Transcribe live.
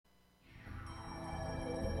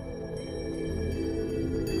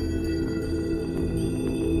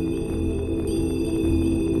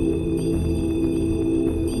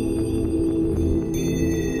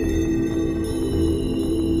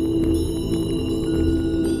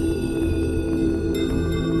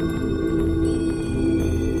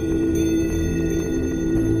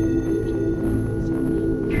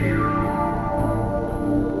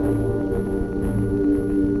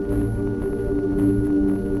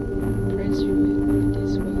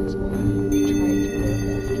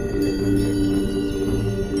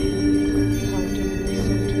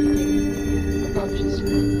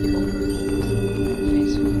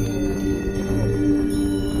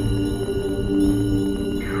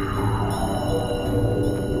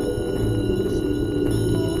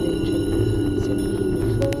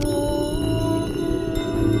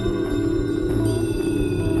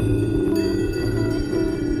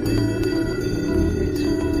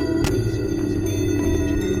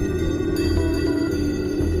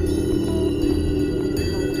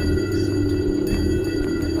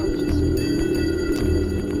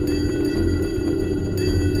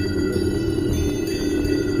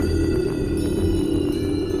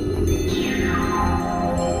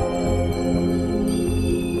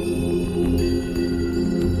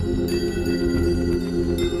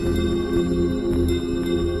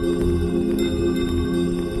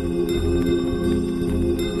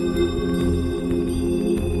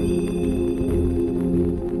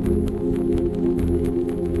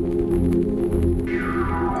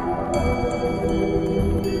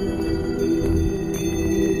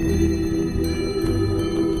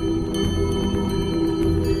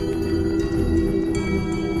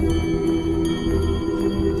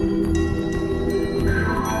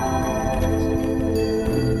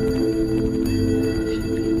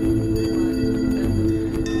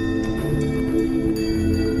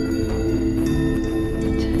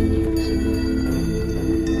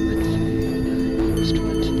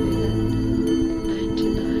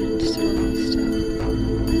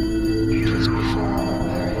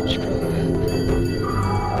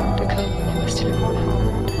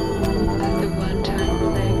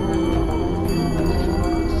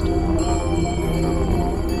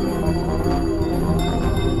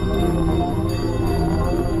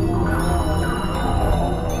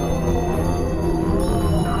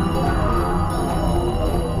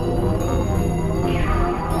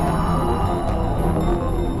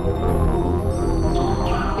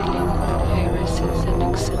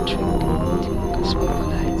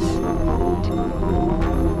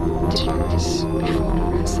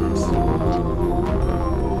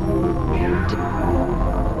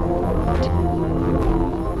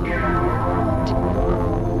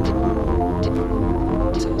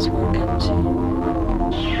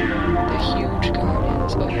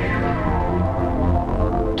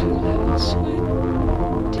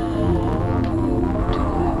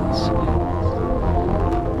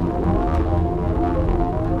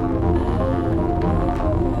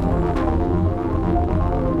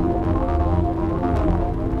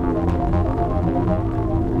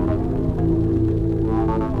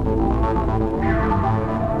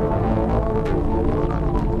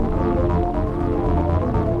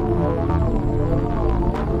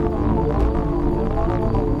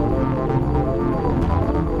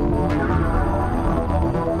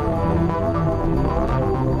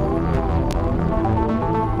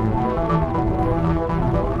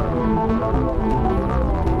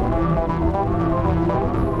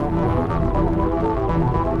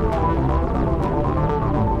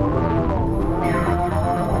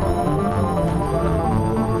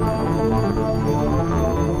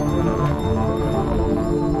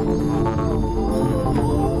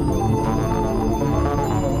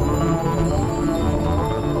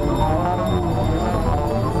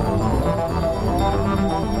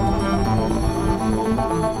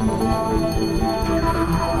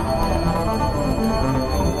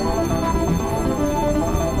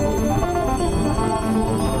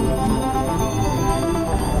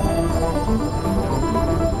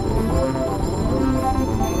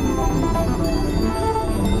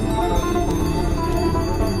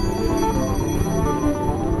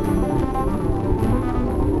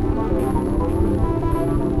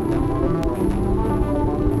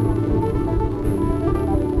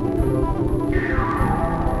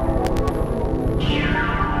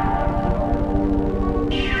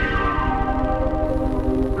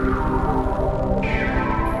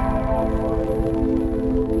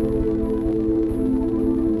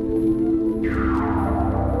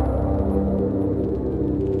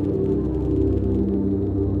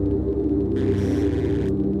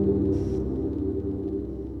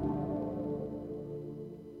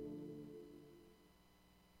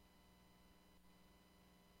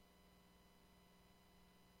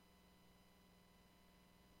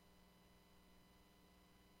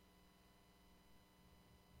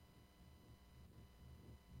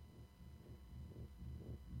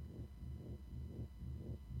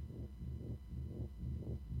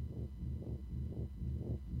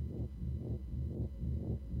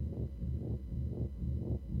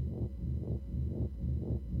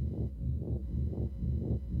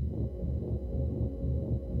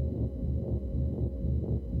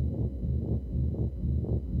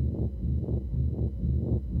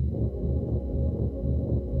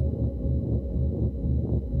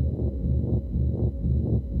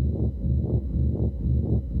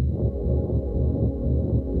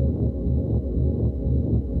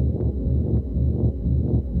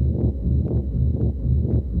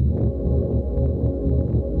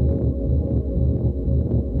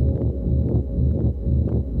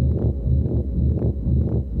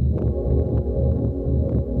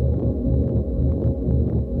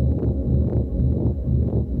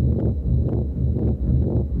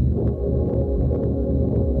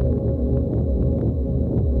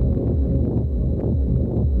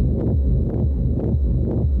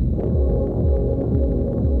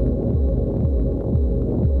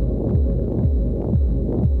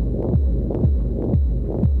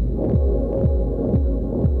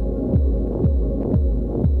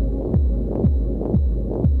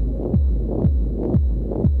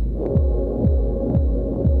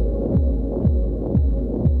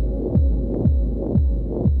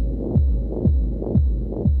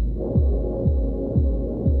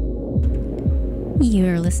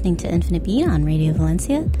You're listening to Infinite Beat on Radio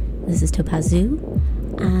Valencia. This is Topazu,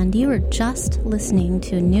 and you were just listening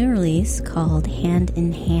to a new release called Hand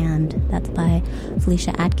in Hand. That's by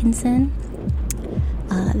Felicia Atkinson.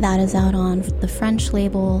 That is out on the French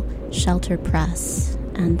label Shelter Press,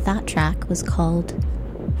 and that track was called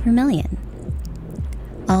Vermilion.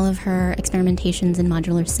 All of her experimentations in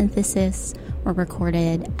modular synthesis were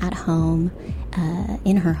recorded at home,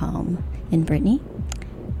 in her home in Brittany,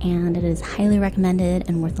 and it is highly recommended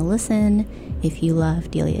and worth a listen. If you love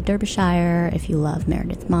Delia Derbyshire, if you love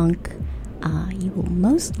Meredith Monk, you will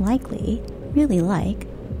most likely really like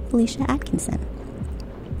Felicia Atkinson.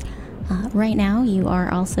 Right now, you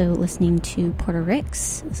are also listening to Puerto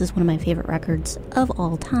Rix. This is one of my favorite records of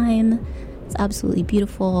all time. It's absolutely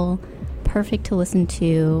beautiful, perfect to listen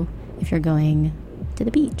to if you're going to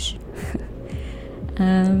the beach.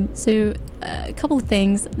 So a couple of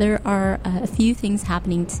things. There are a few things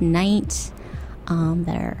happening tonight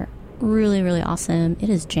that are really, really awesome. It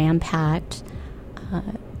is jam-packed.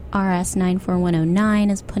 RS 94109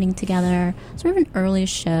 is putting together sort of an early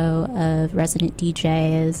show of resident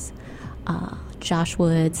DJs. Josh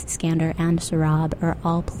Woods, Skander, and C.L.A.W.S are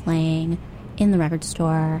all playing in the record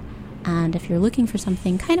store. And if you're looking for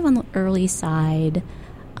something kind of on the early side,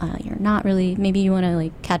 you're not really, maybe you want to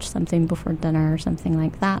like catch something before dinner or something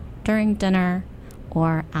like that, during dinner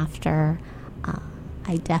or after,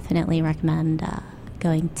 I definitely recommend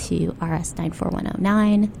going to RS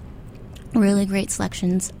 94109. Really great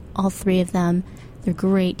selections, all three of them. They're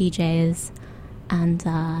great DJs. And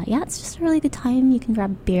yeah, it's just a really good time. You can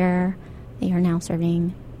grab a beer. They are now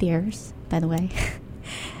serving beers, by the way.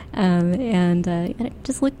 and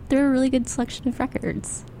just look through a really good selection of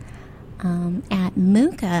records. At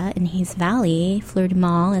Mooka in Hayes Valley, Fleur de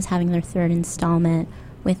Mal is having their third installment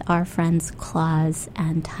with our friends Claus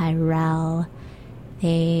and Tyrell.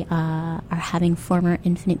 They are having former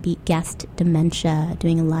Infinite Beat guest Dementia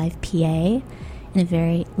doing a live PA in a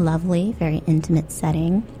very lovely, very intimate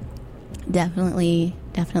setting. Definitely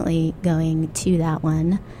going to that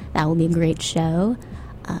one. That will be a great show.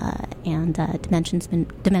 And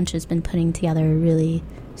Dementia's been putting together a really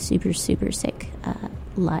super, super sick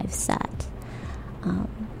live set. And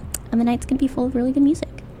the night's going to be full of really good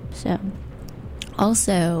music. So,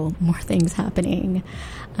 also, more things happening.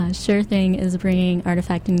 Sure Thing is bringing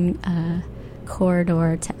Artifacting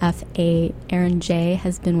Corridor to F8. Aaron J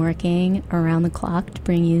has been working around the clock to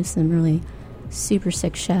bring you some really super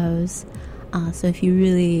sick shows. So if you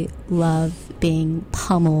really love being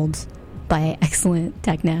pummeled by excellent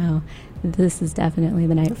techno, this is definitely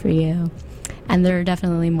the night for you. And there are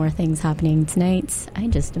definitely more things happening tonight. I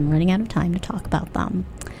just am running out of time to talk about them.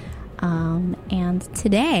 And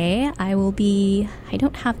today I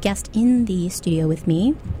don't have guest in the studio with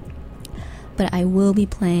me, but I will be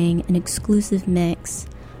playing an exclusive mix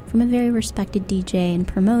from a very respected DJ and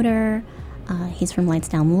promoter. He's from Lights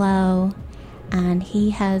Down Low, and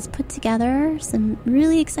he has put together some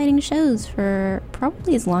really exciting shows for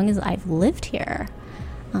probably as long as I've lived here.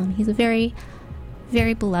 He's a very,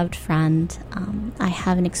 very beloved friend. I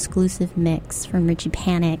have an exclusive mix from Richie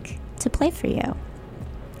Panic to play for you.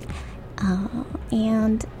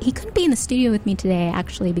 And he couldn't be in the studio with me today,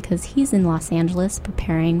 actually, because he's in Los Angeles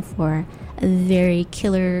preparing for a very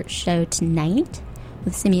killer show tonight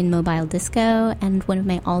with Simeon Mobile Disco and one of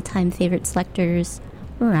my all-time favorite selectors,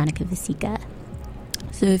 Veronica Vasica.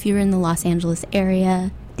 So if you're in the Los Angeles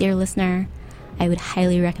area, dear listener, I would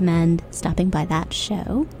highly recommend stopping by that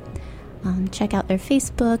show. Check out their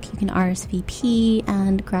Facebook. You can RSVP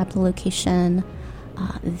and grab the location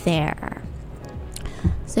there.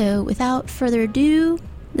 So without further ado,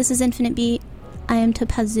 this is Infinite Beat. I am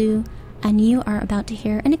Topazu, and you are about to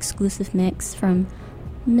hear an exclusive mix from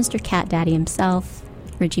Mr. Cat Daddy himself,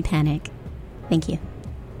 Richie Panic. Thank you.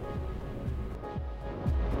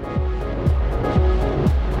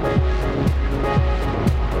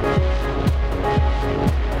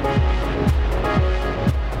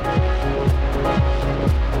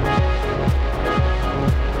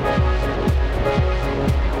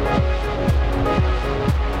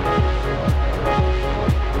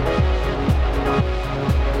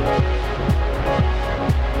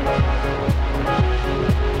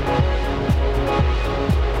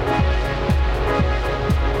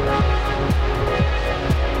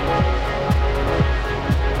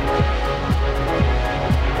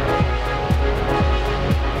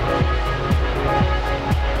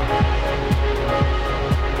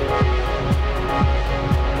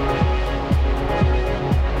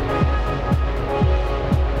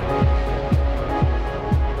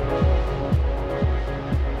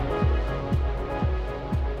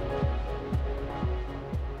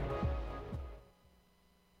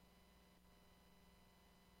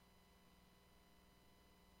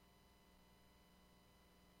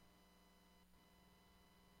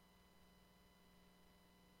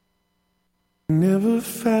 Never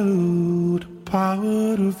felt a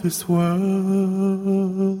part of this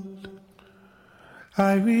world.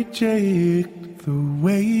 I reject the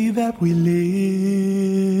way that we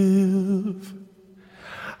live.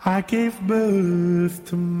 I gave birth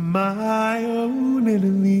to my own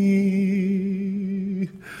enemy.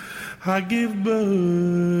 I give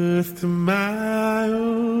birth to my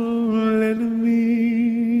own enemy.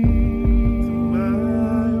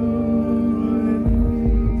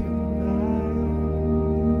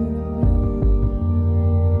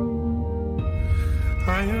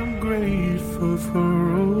 I am grateful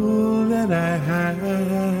for all that I have.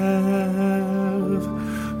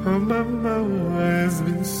 Oh, mama has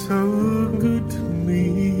been so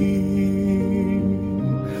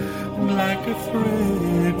a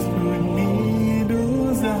thread through a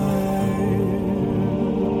needle's eye.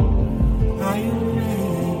 Are you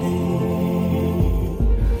ready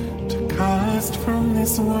to cast from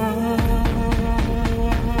this world?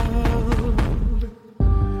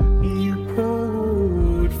 You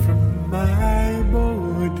poured from my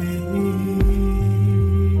body.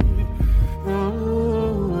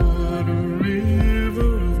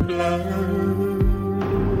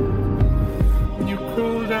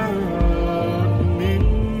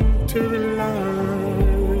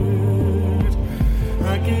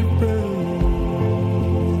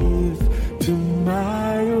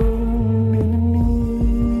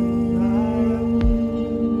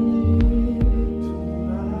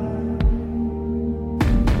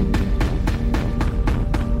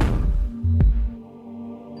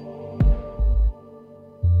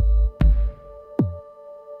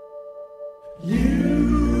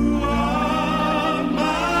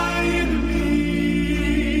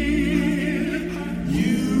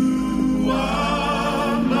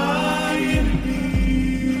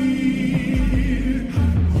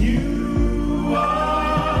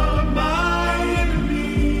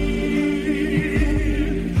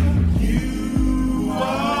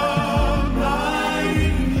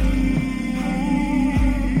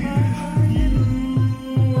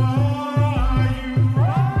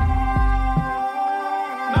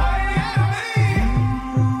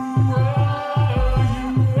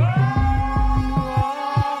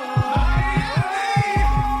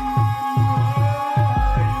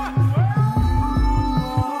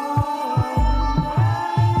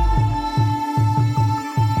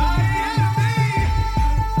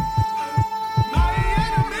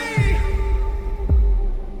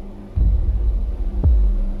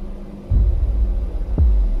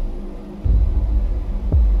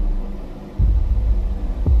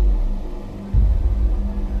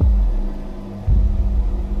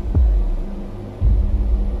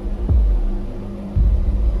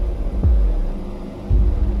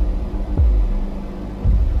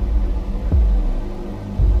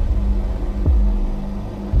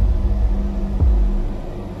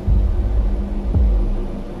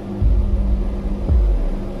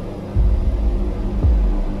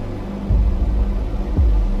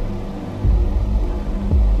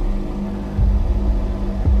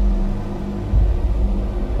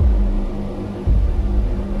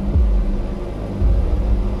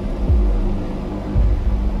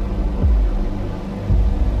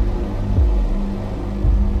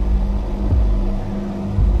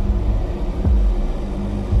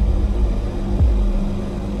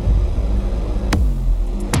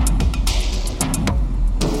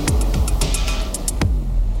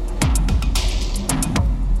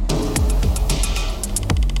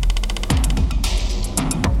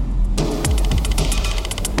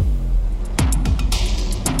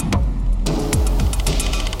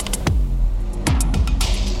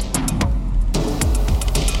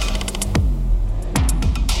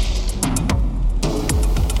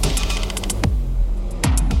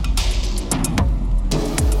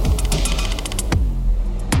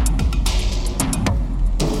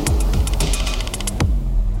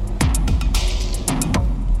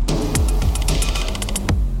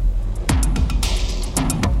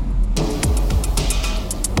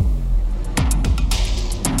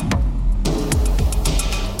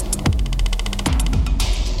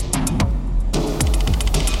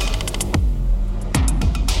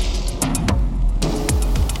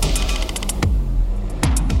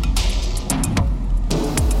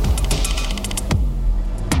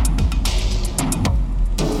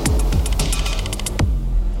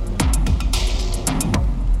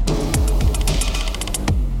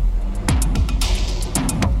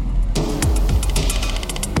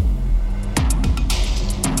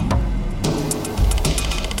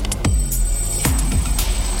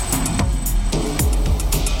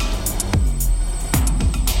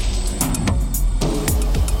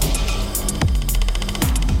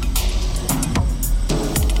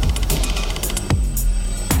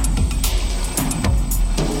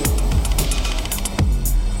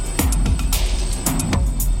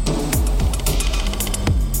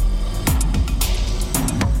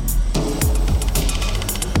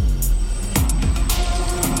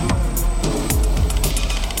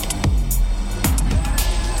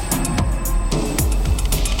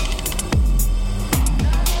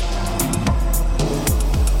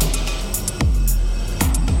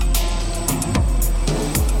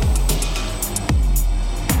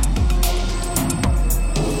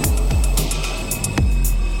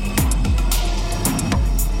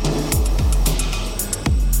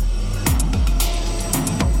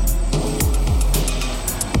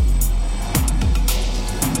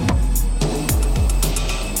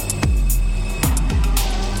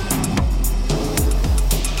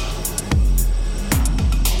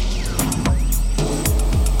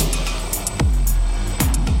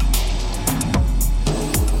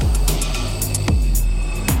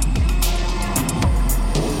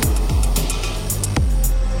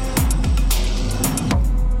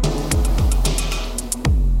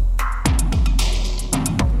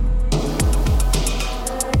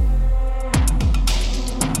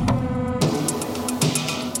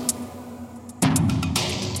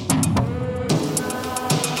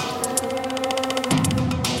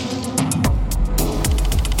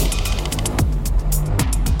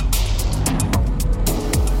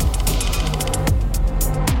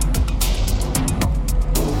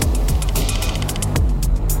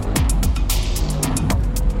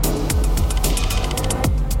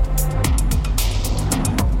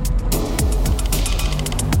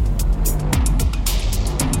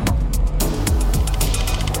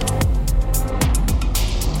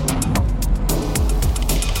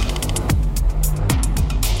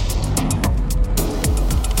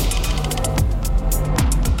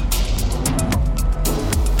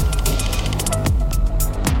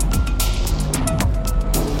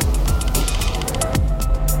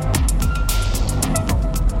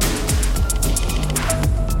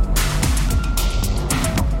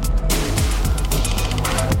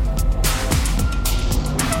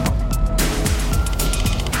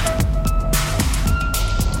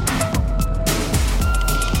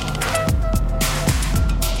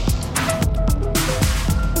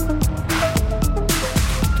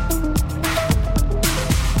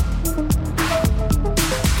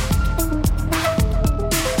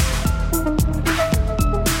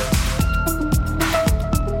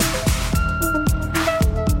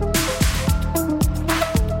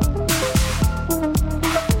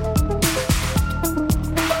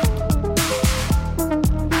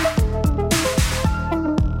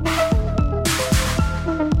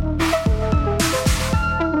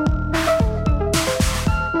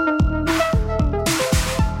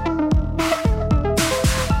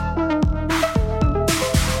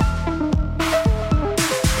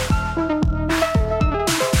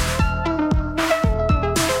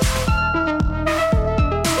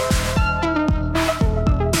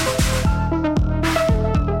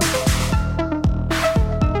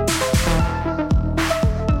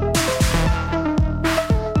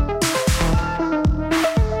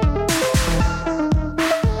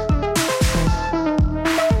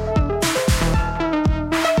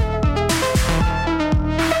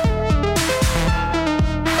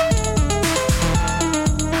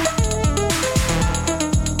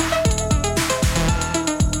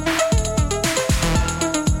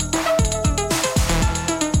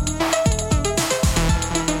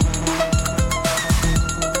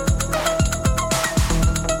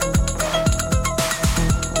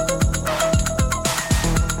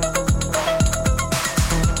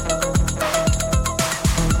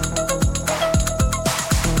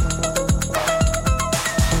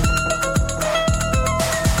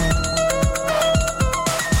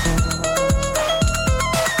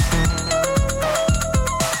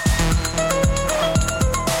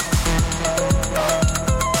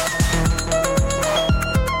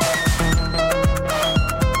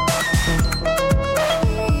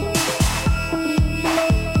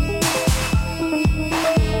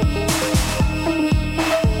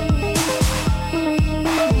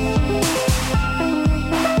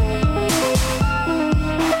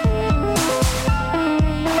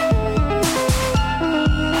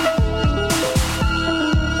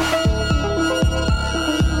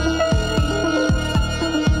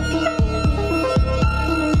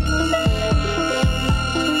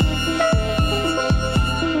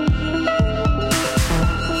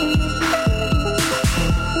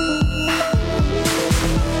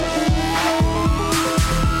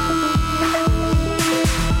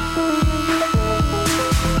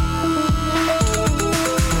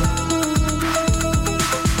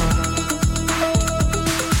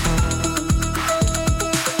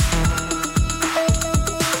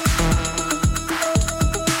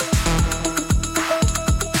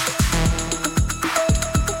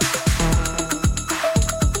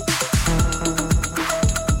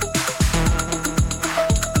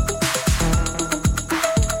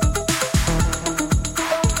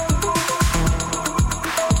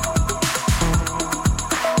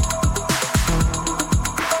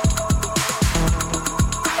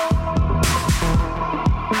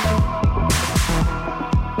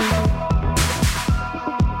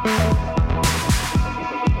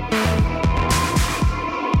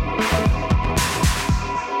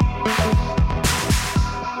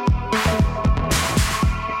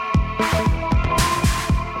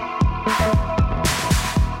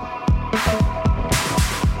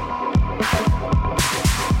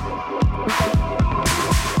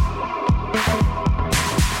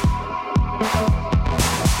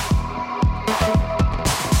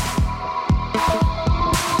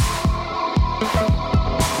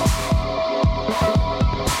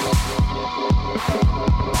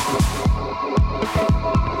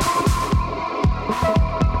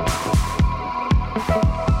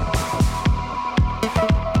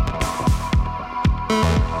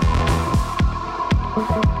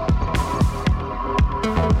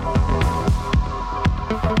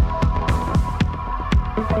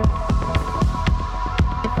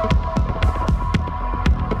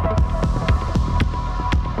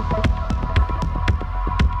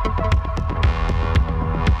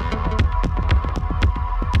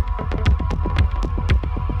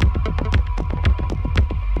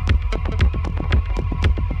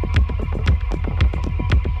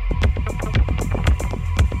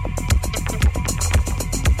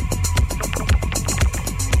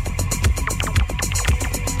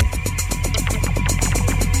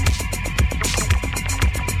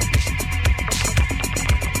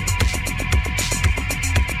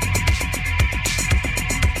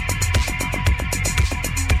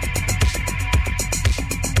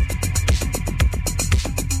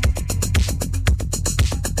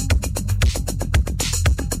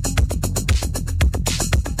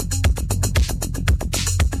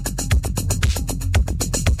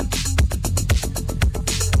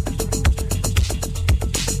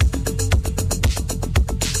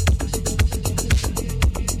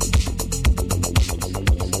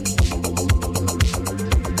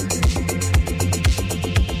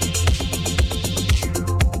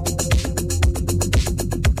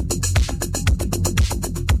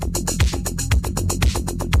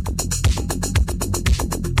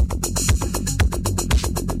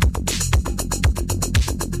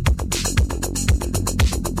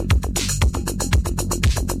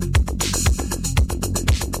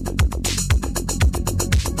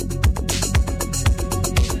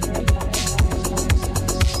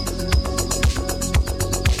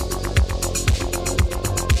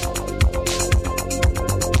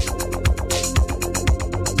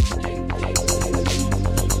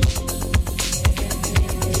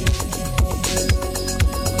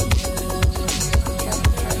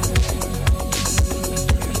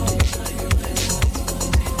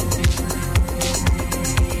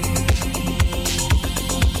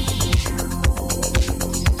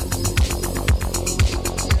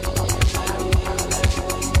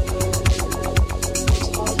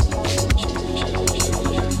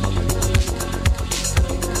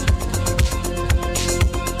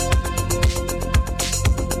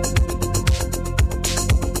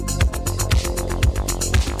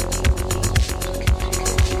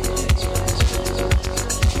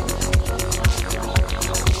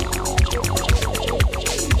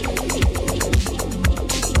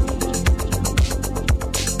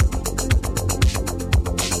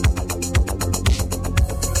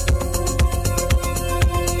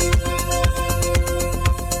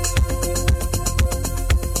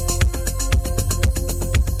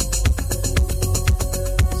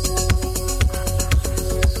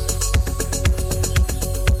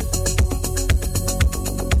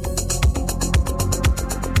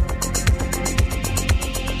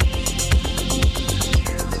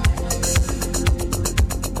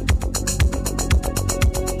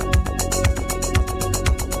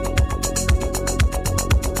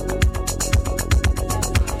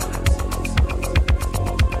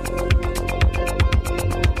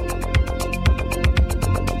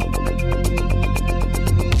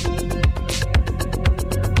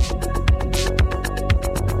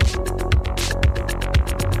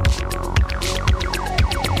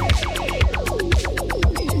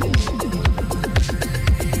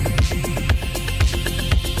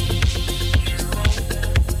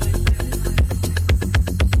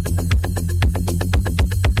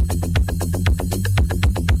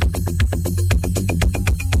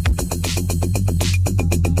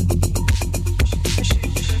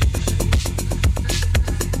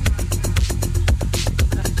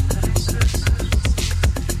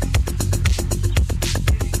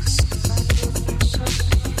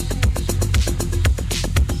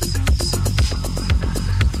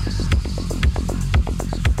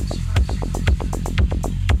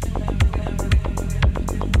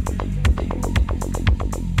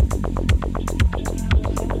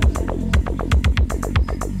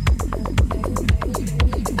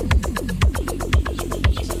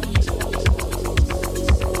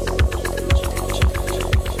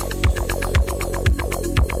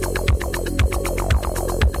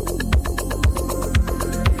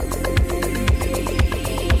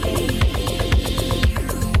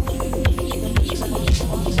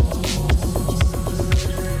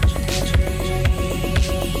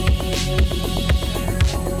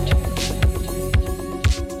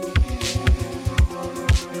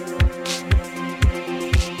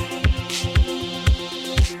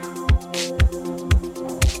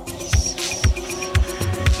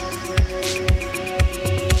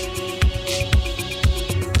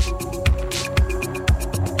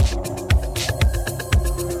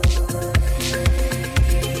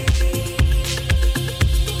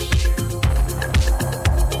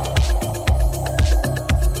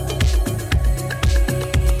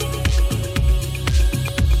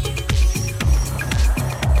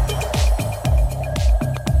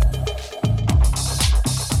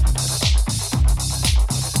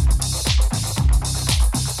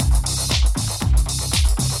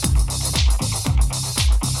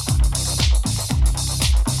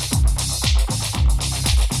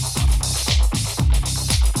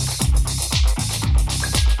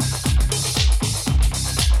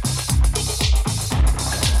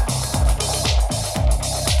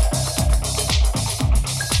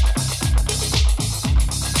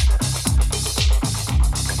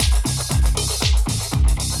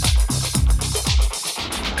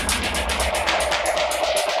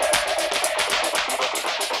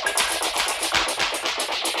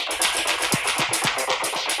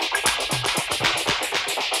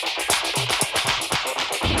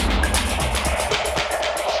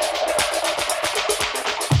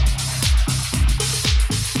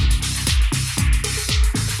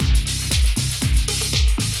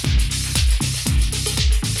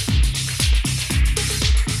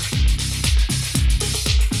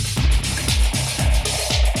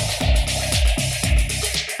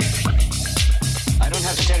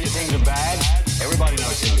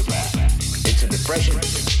 depression.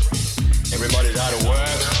 Everybody's out of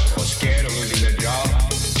work or scared of losing their job.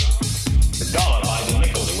 The dollar buys a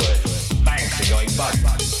nickel to work. Banks are going bust.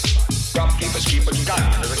 Shopkeepers keep a gun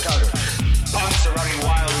under the counter. Punks are running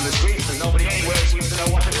wild in the streets and nobody anywhere seems to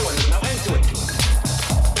know what to do and there's no end to it.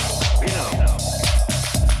 You know,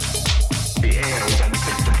 the air is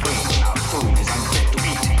unfit to breathe and our food is unfit to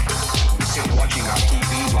eat. We sit watching our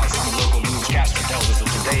TVs while some local newscaster tells us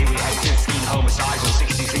that today we had 15 homicides and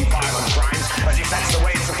 63 violent crimes, as if that's the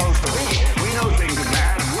way it's supposed to be. We know things are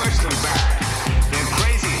bad and worse than bad. They're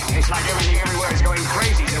crazy. It's like everything everywhere is going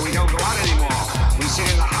crazy, so we don't go out anymore. We sit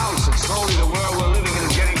in the house and slowly the world we're living in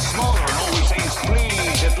is getting smaller and all we say is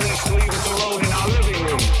please, at least leave us alone in our living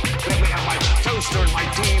room. Let me have my toaster and my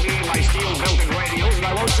TV and my steel-belted radios and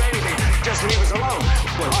I won't say anything. Just leave us alone.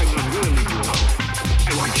 Well, I'm not willing to leave you alone.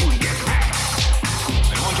 I want you to get mad.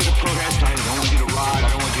 I don't want you to protest. I don't want you to riot. I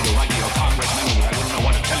don't want you to write to your congressman. I wouldn't know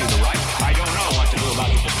what to tell you to write. I don't know what to do about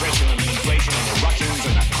the depression and the inflation and the Russians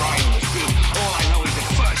and the crime and the street. All I know is that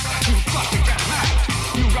first, you've got to get mad.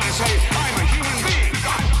 You've got to say, I'm a human being.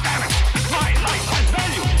 God damn it. My life has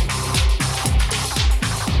value.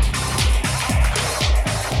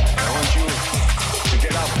 I want you to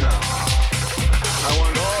get up now. I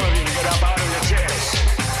want all of you to get up out of your chairs.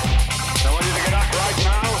 I want you to get up right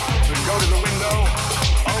now and go to the window,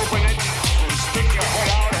 open it, and stick your head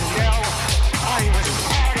out and yell, I'm as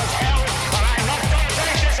mad as hell, but I'm not going to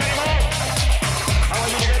take this anymore. I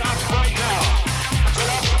want you to get up right now. Sit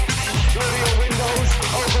up, go to your windows,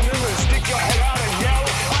 open them, and stick your head out and yell,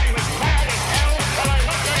 I'm as mad as hell, but I'm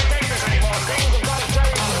not going to take this anymore. Things have got to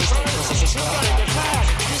change. You've got to get mad.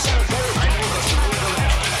 You said, I know this is the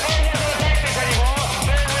left. I'm not going to take this anymore.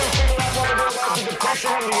 Then we'll figure out what to do about the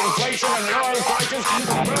depression and the inflation and the oil prices. Get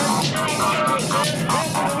out of the chairs, go to the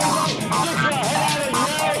window, stick your head out and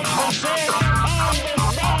yell, and say, I'm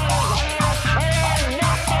as mad as hell, and I'm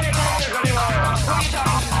not going to take this anymore. What are you talking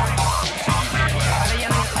about?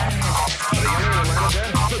 The yelling at manager?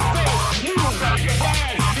 The thing, you've got to get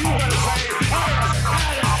mad. You've got to say, I'm as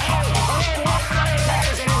mad as hell, and I'm not going to take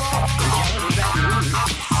this anymore.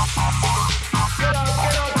 Get up out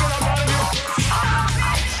of here.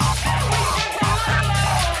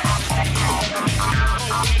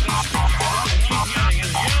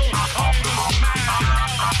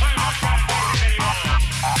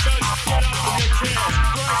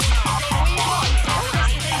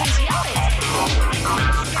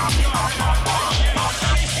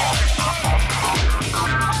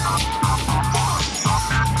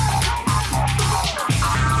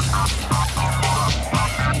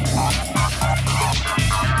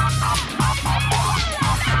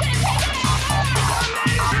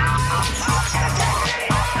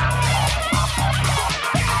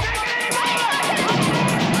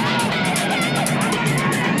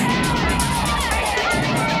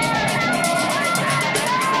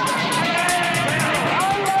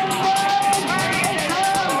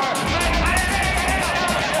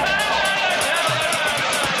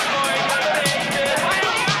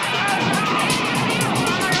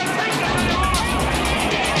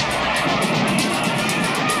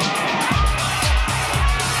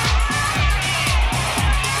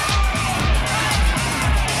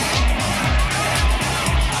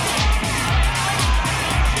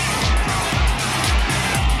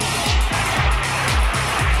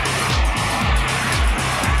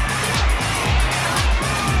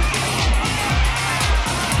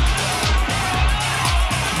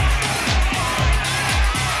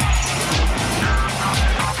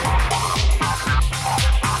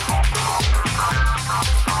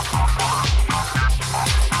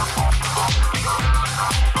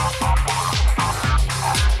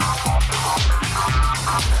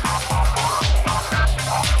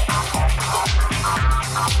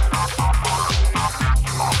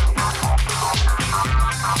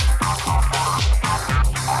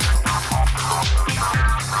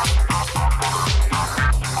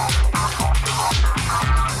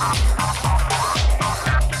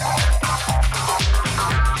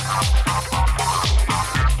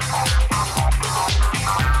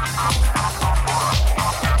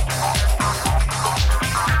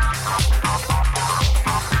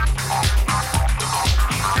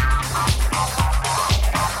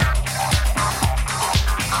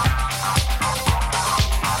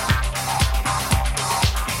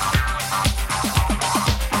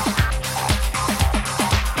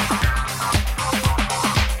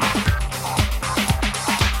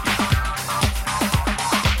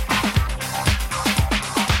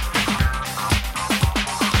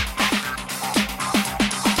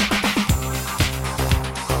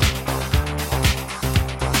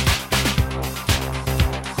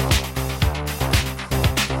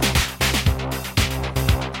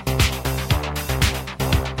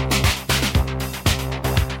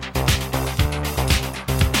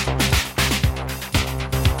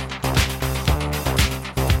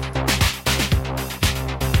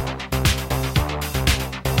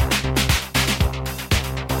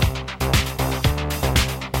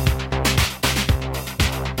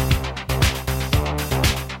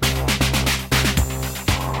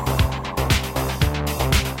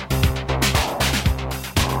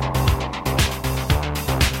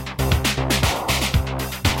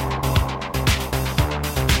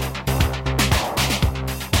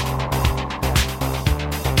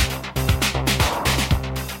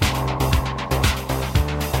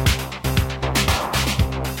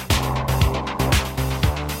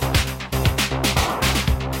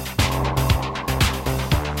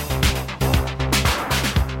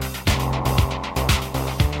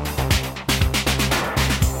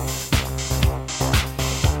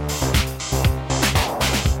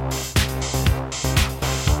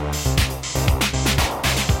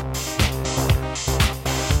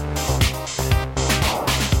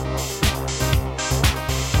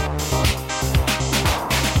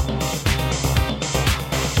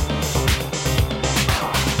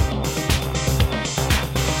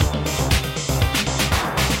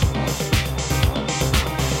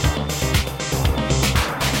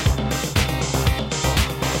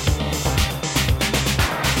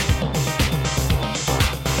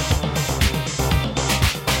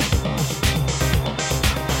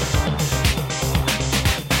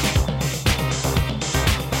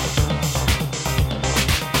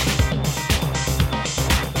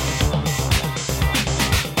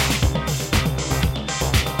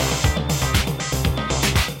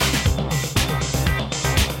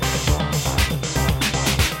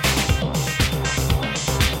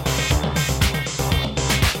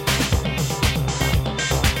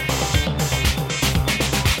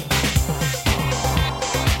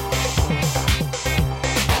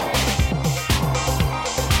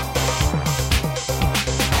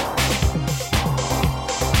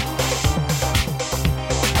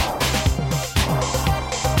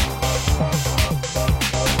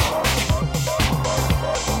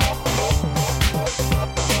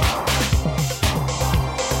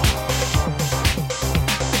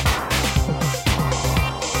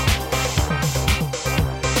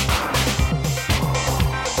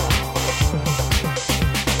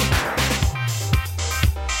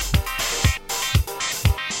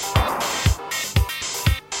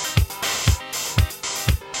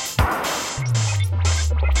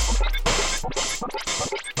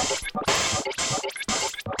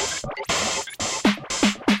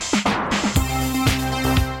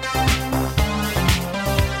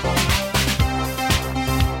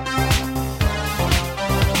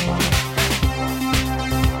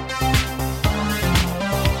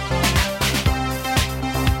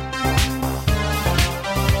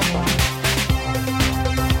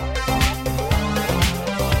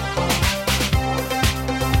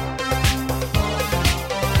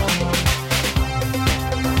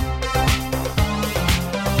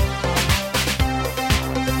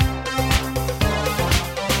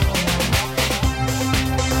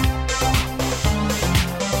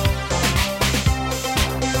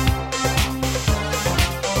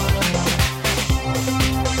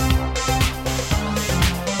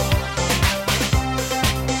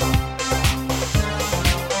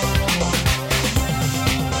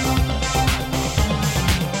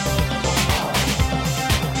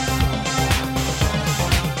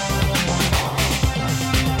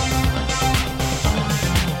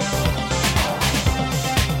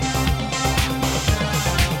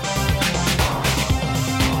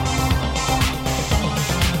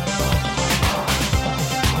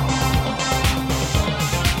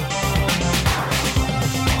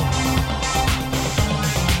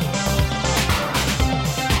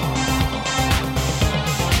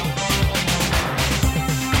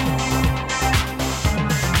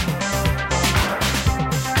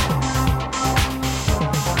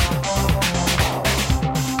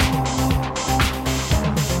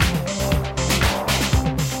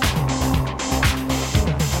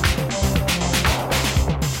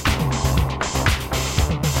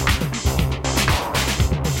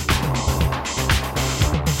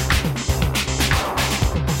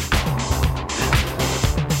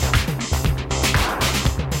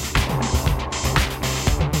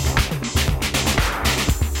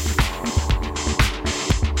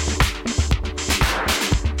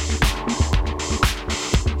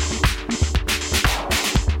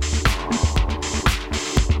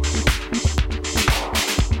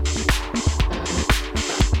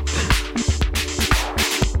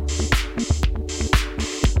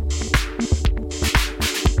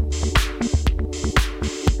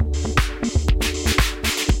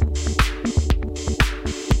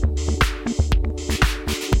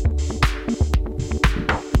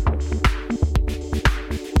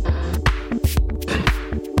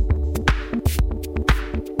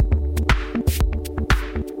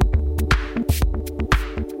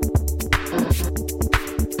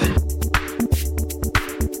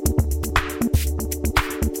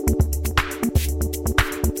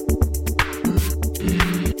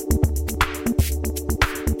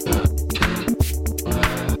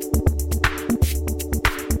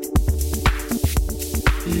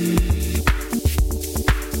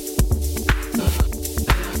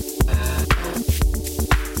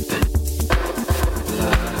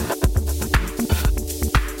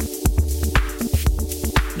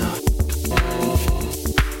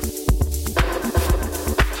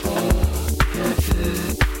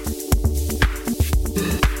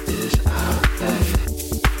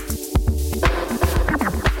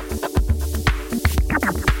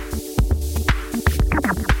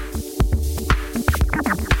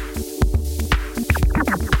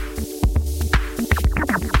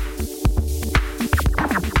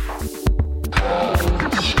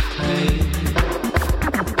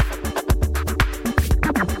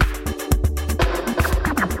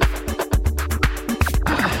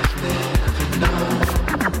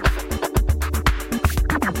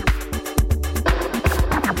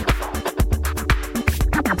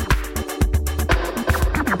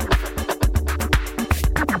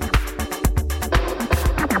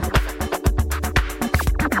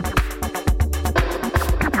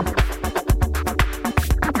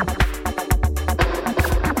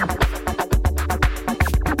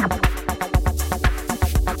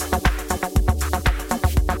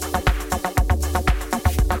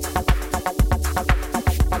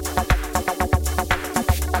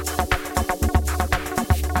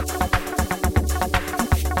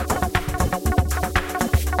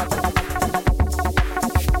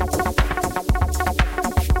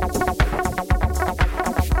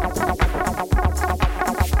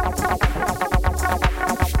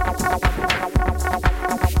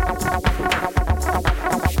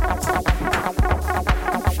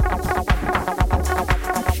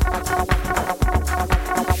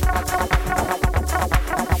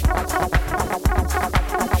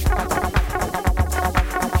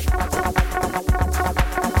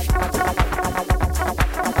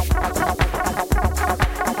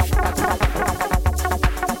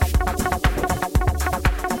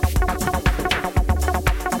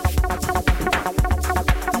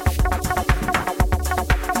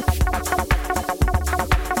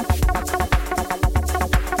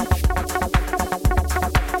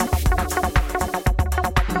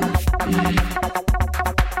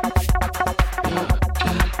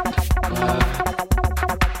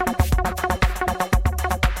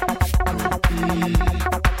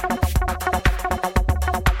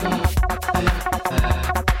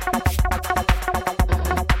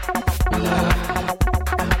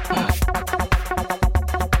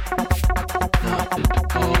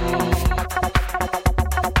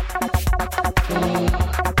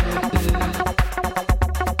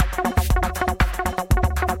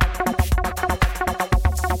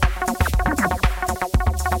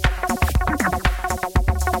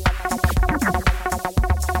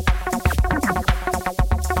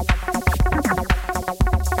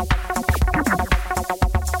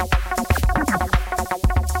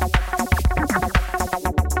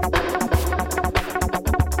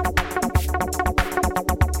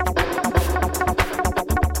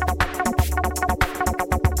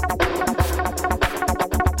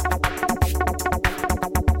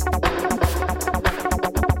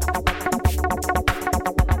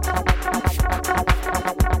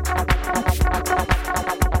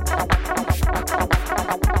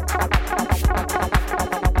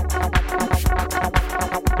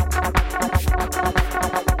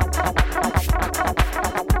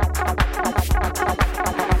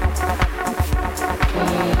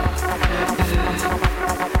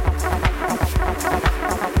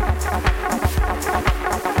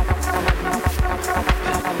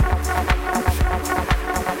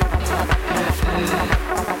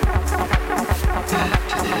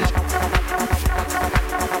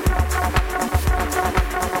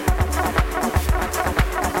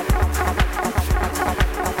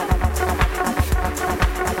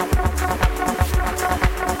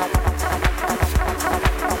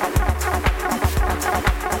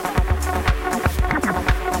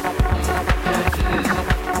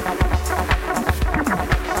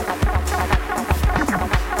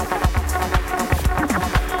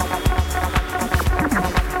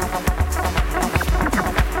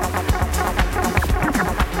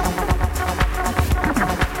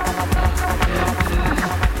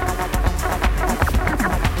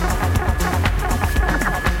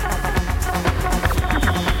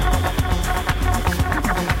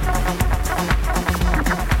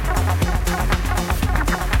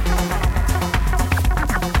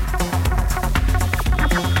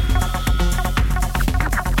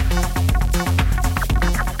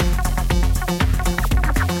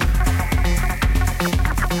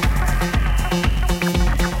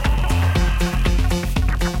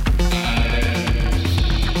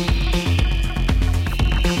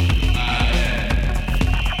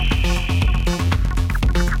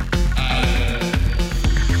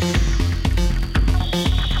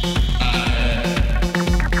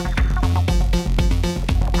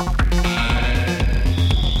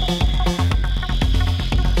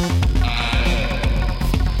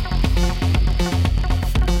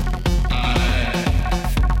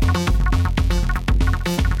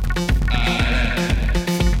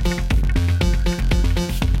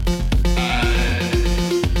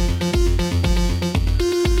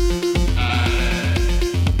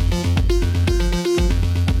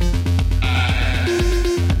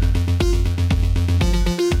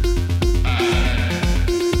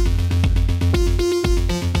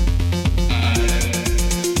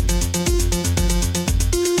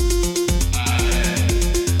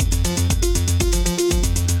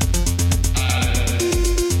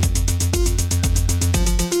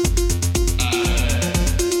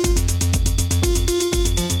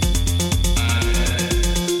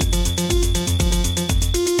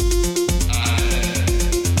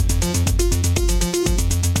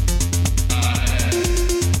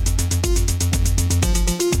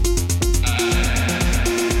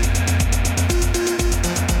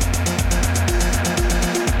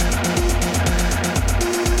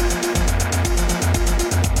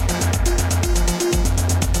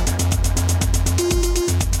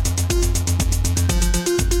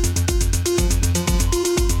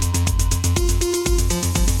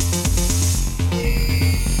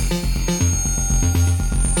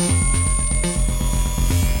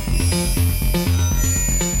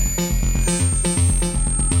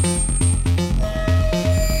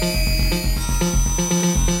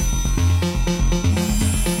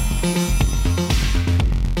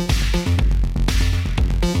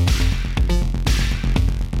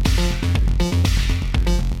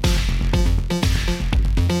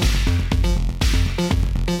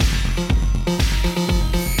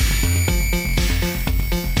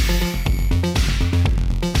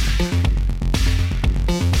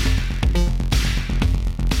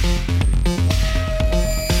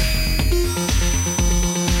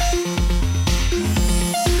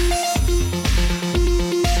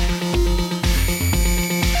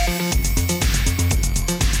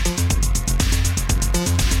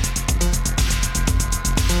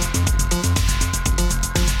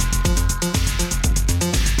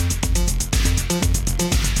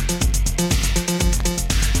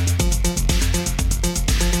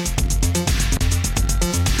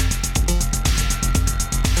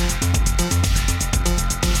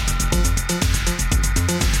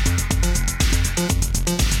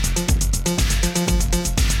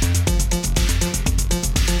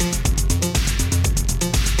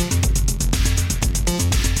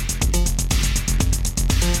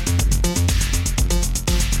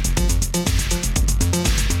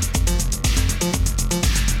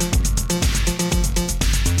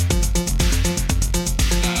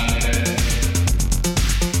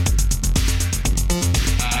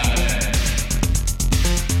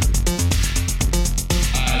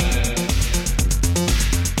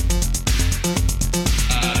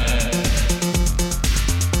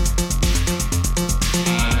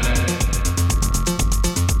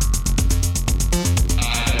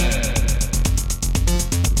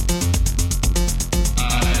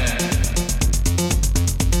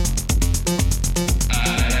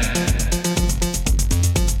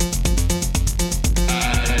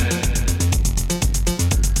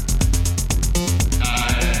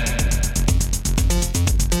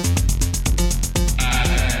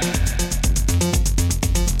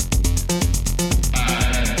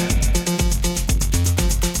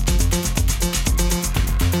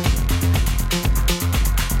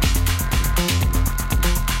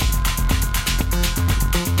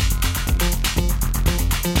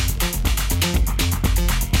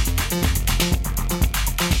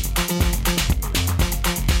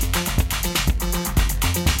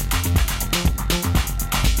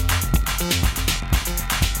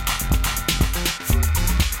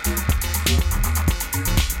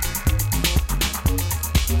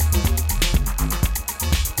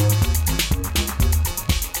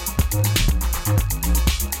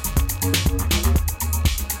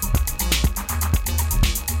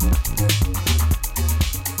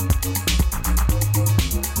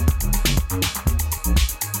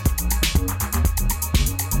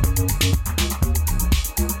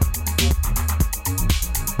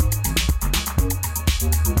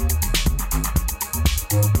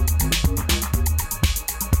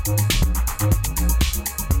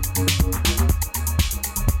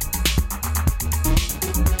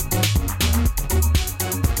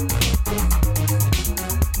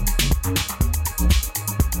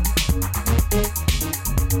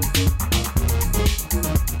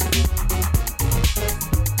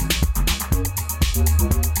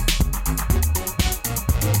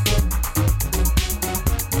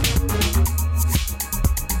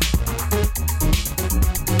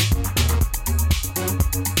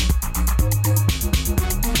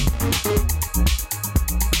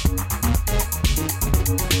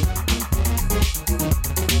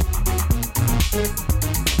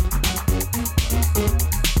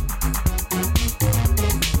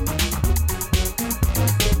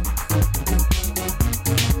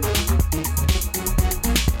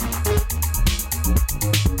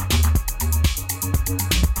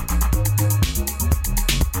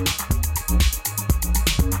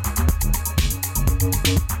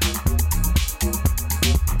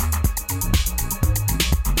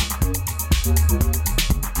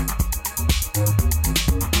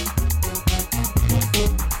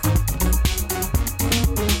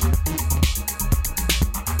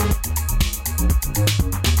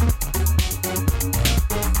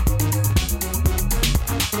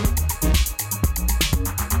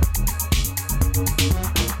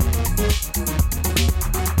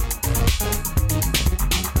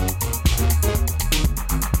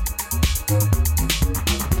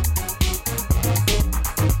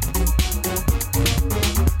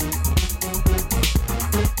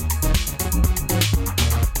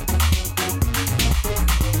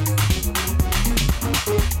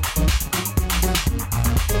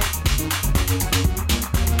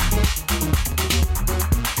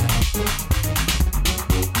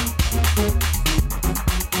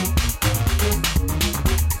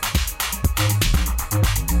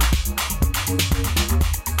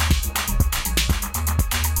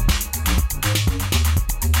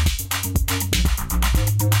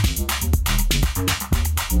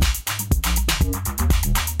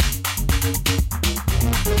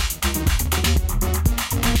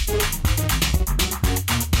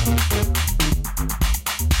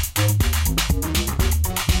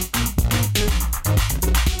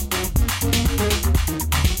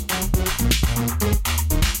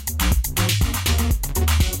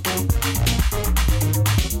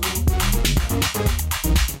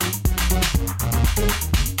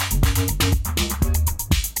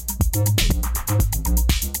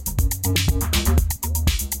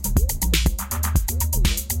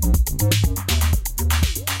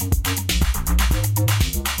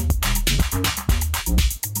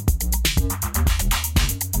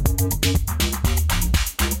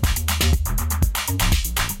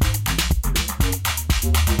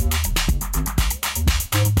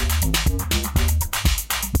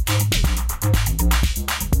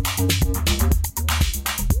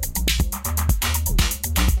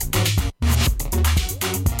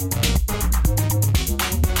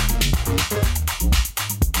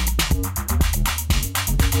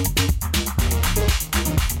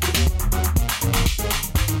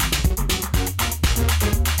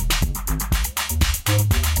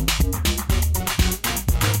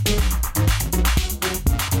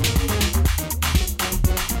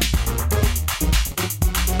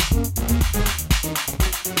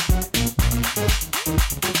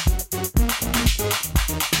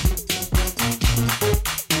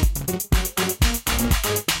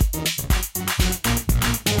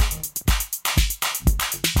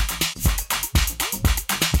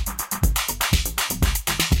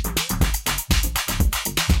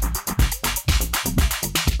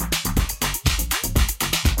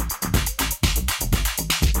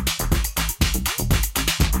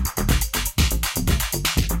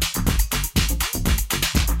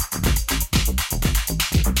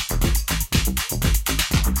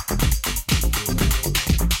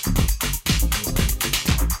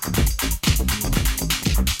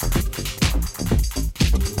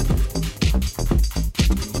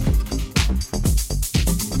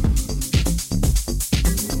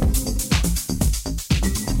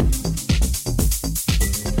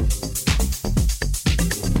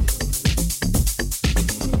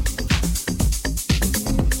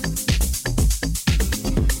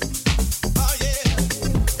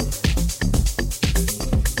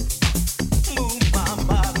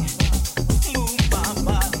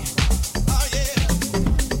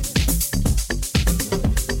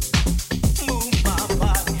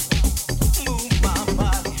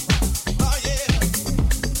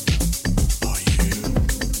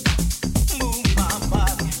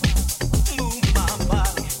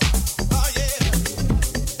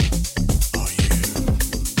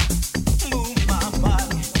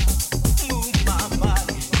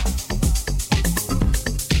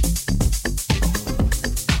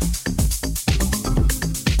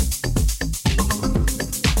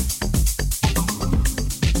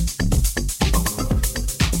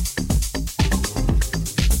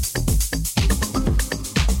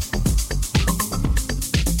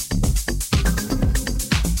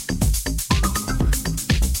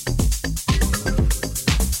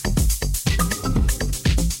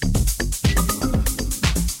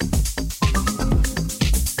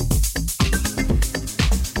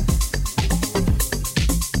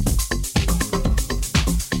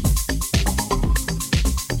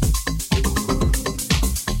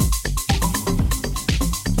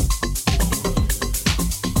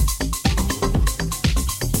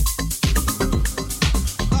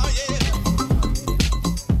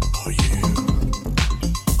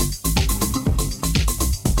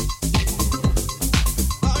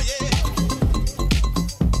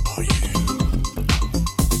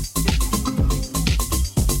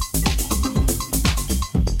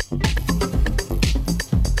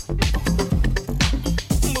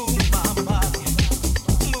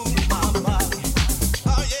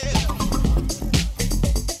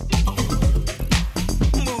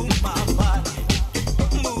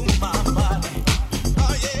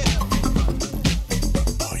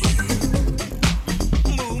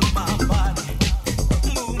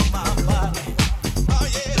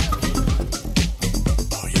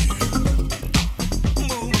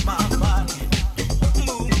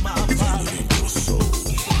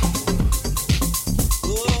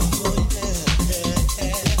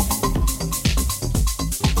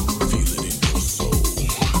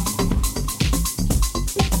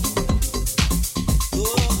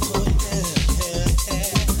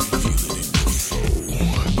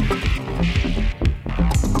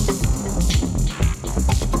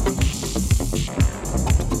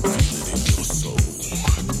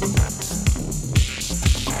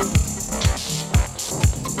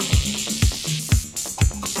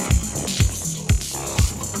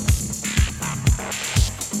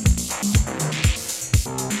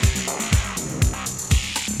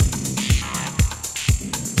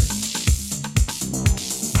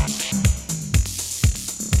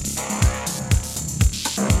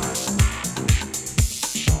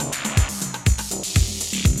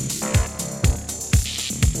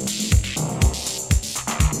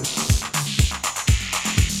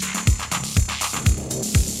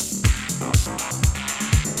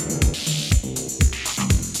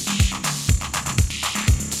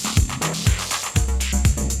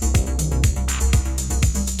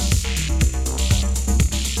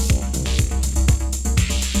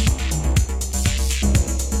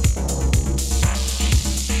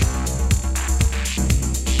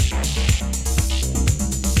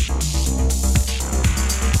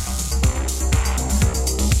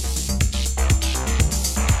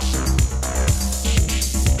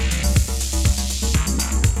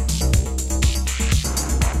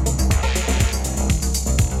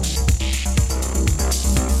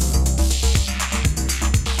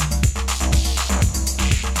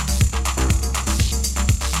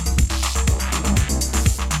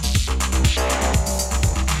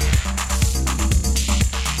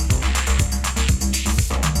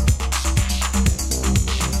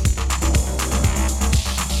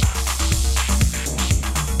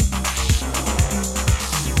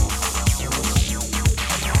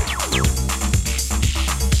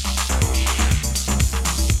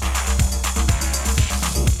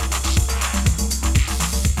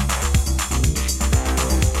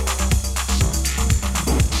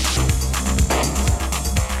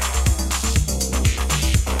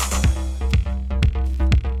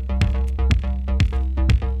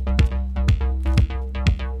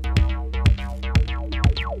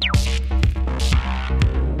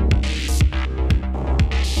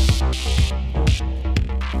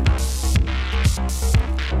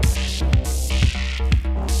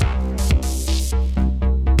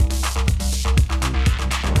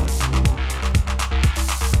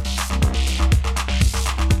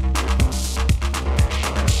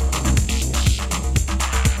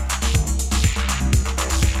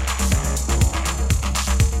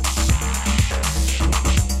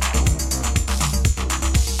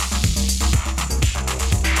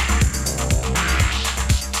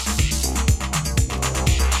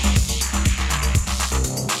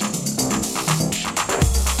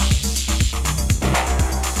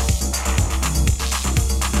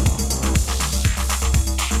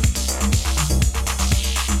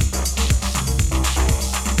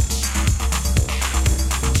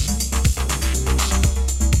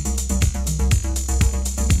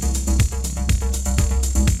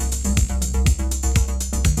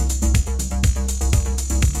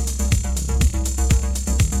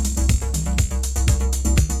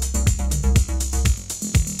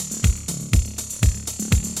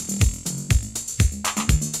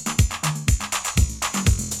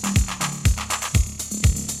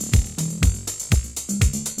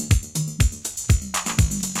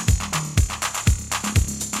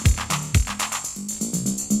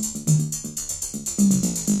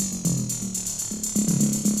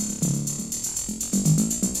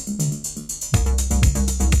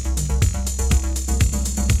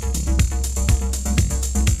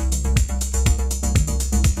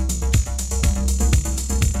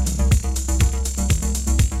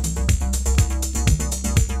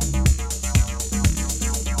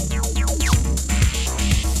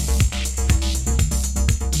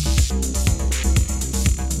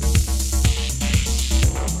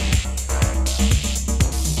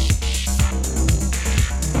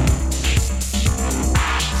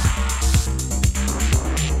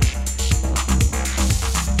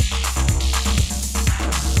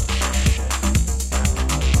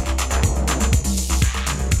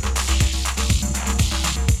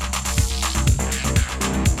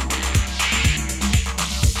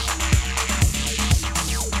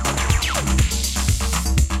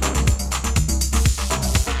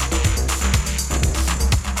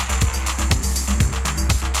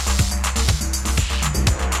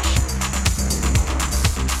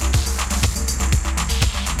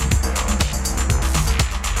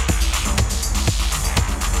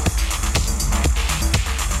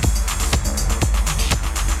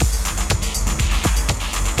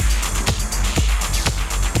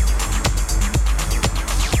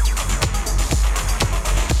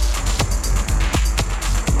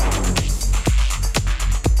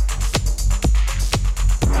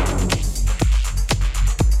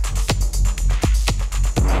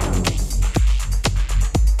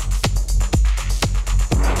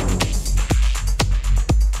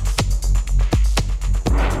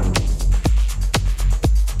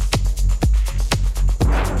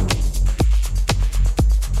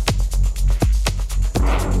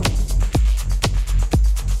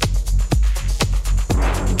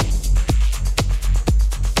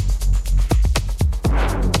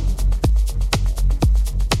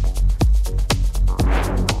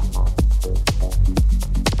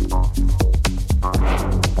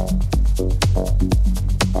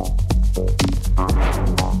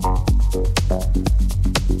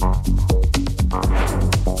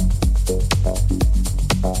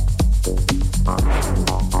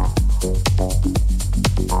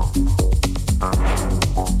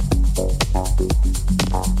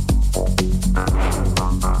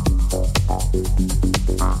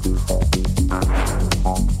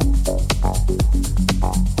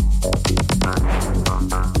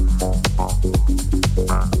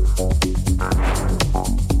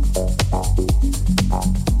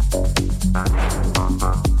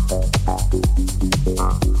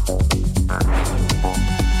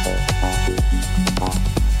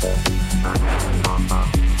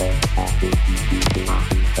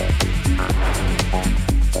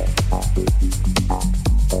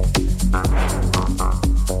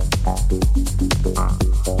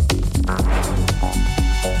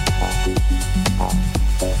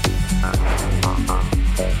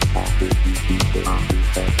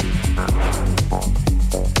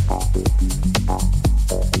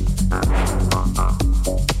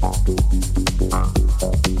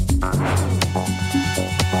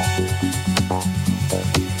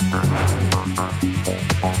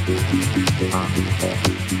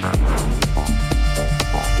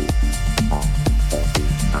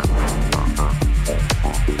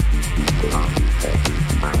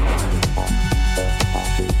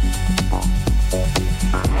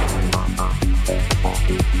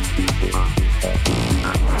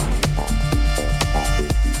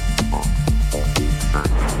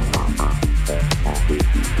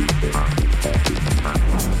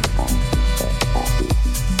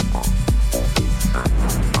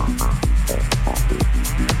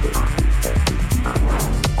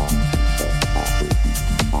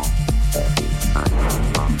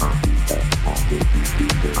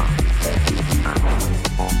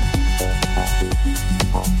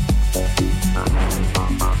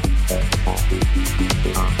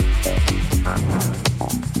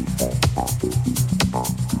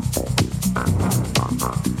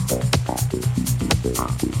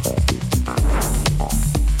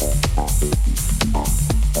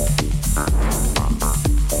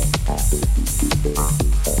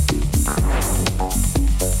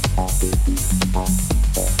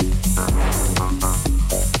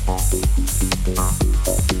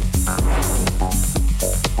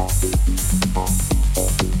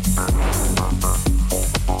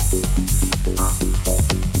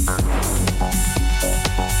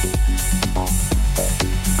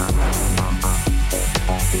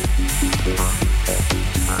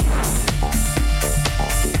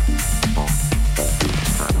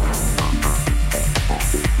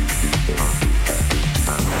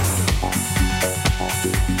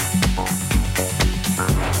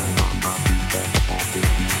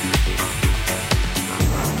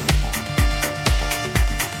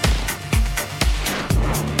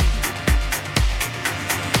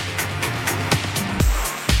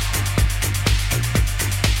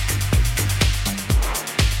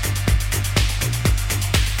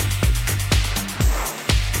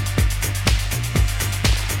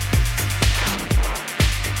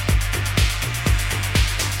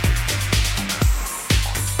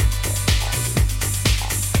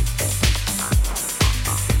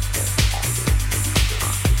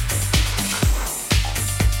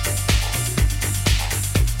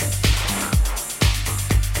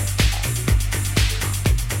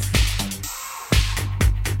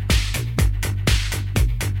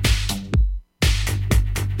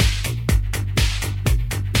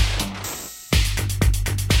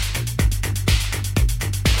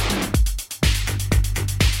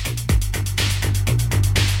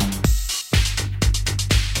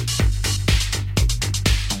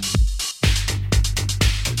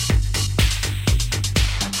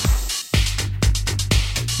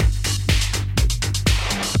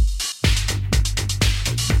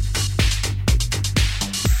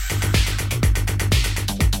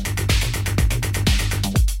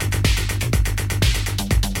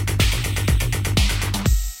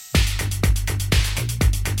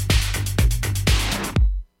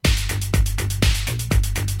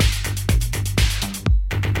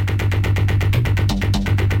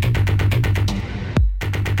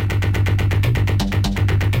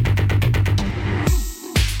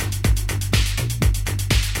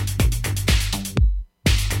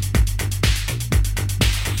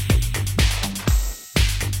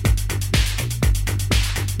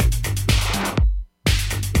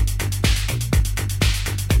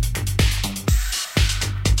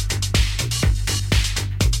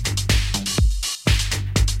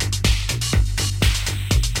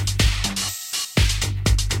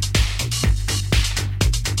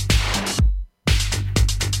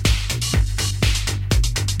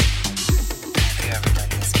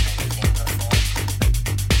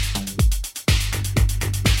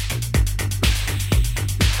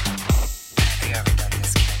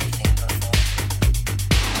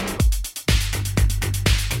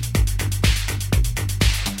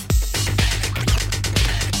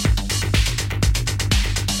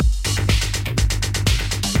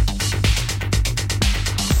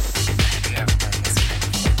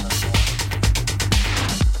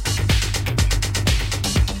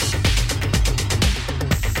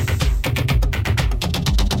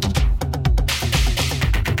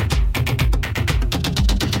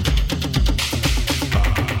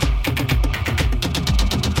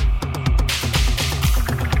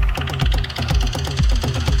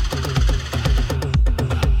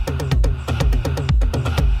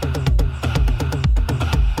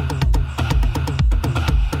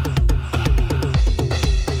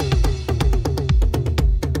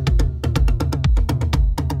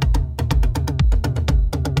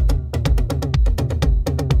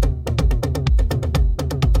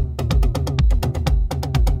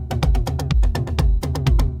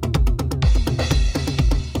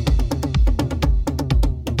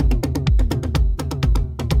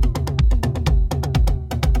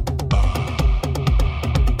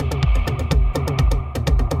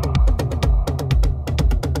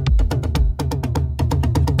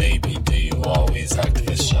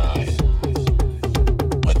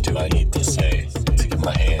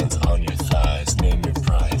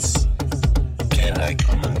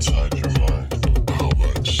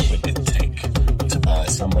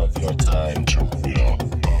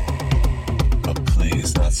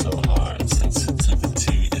 not so hard.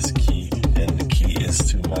 Sensitivity is key, and the key is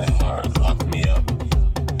to my heart. Lock me up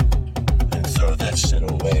and throw that shit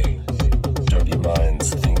away. Dirty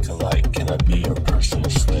minds think alike. Can I be your personal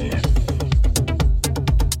slave?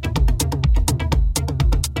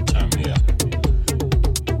 Turn me up.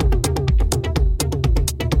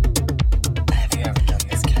 Have you ever done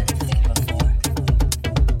this kind of thing before?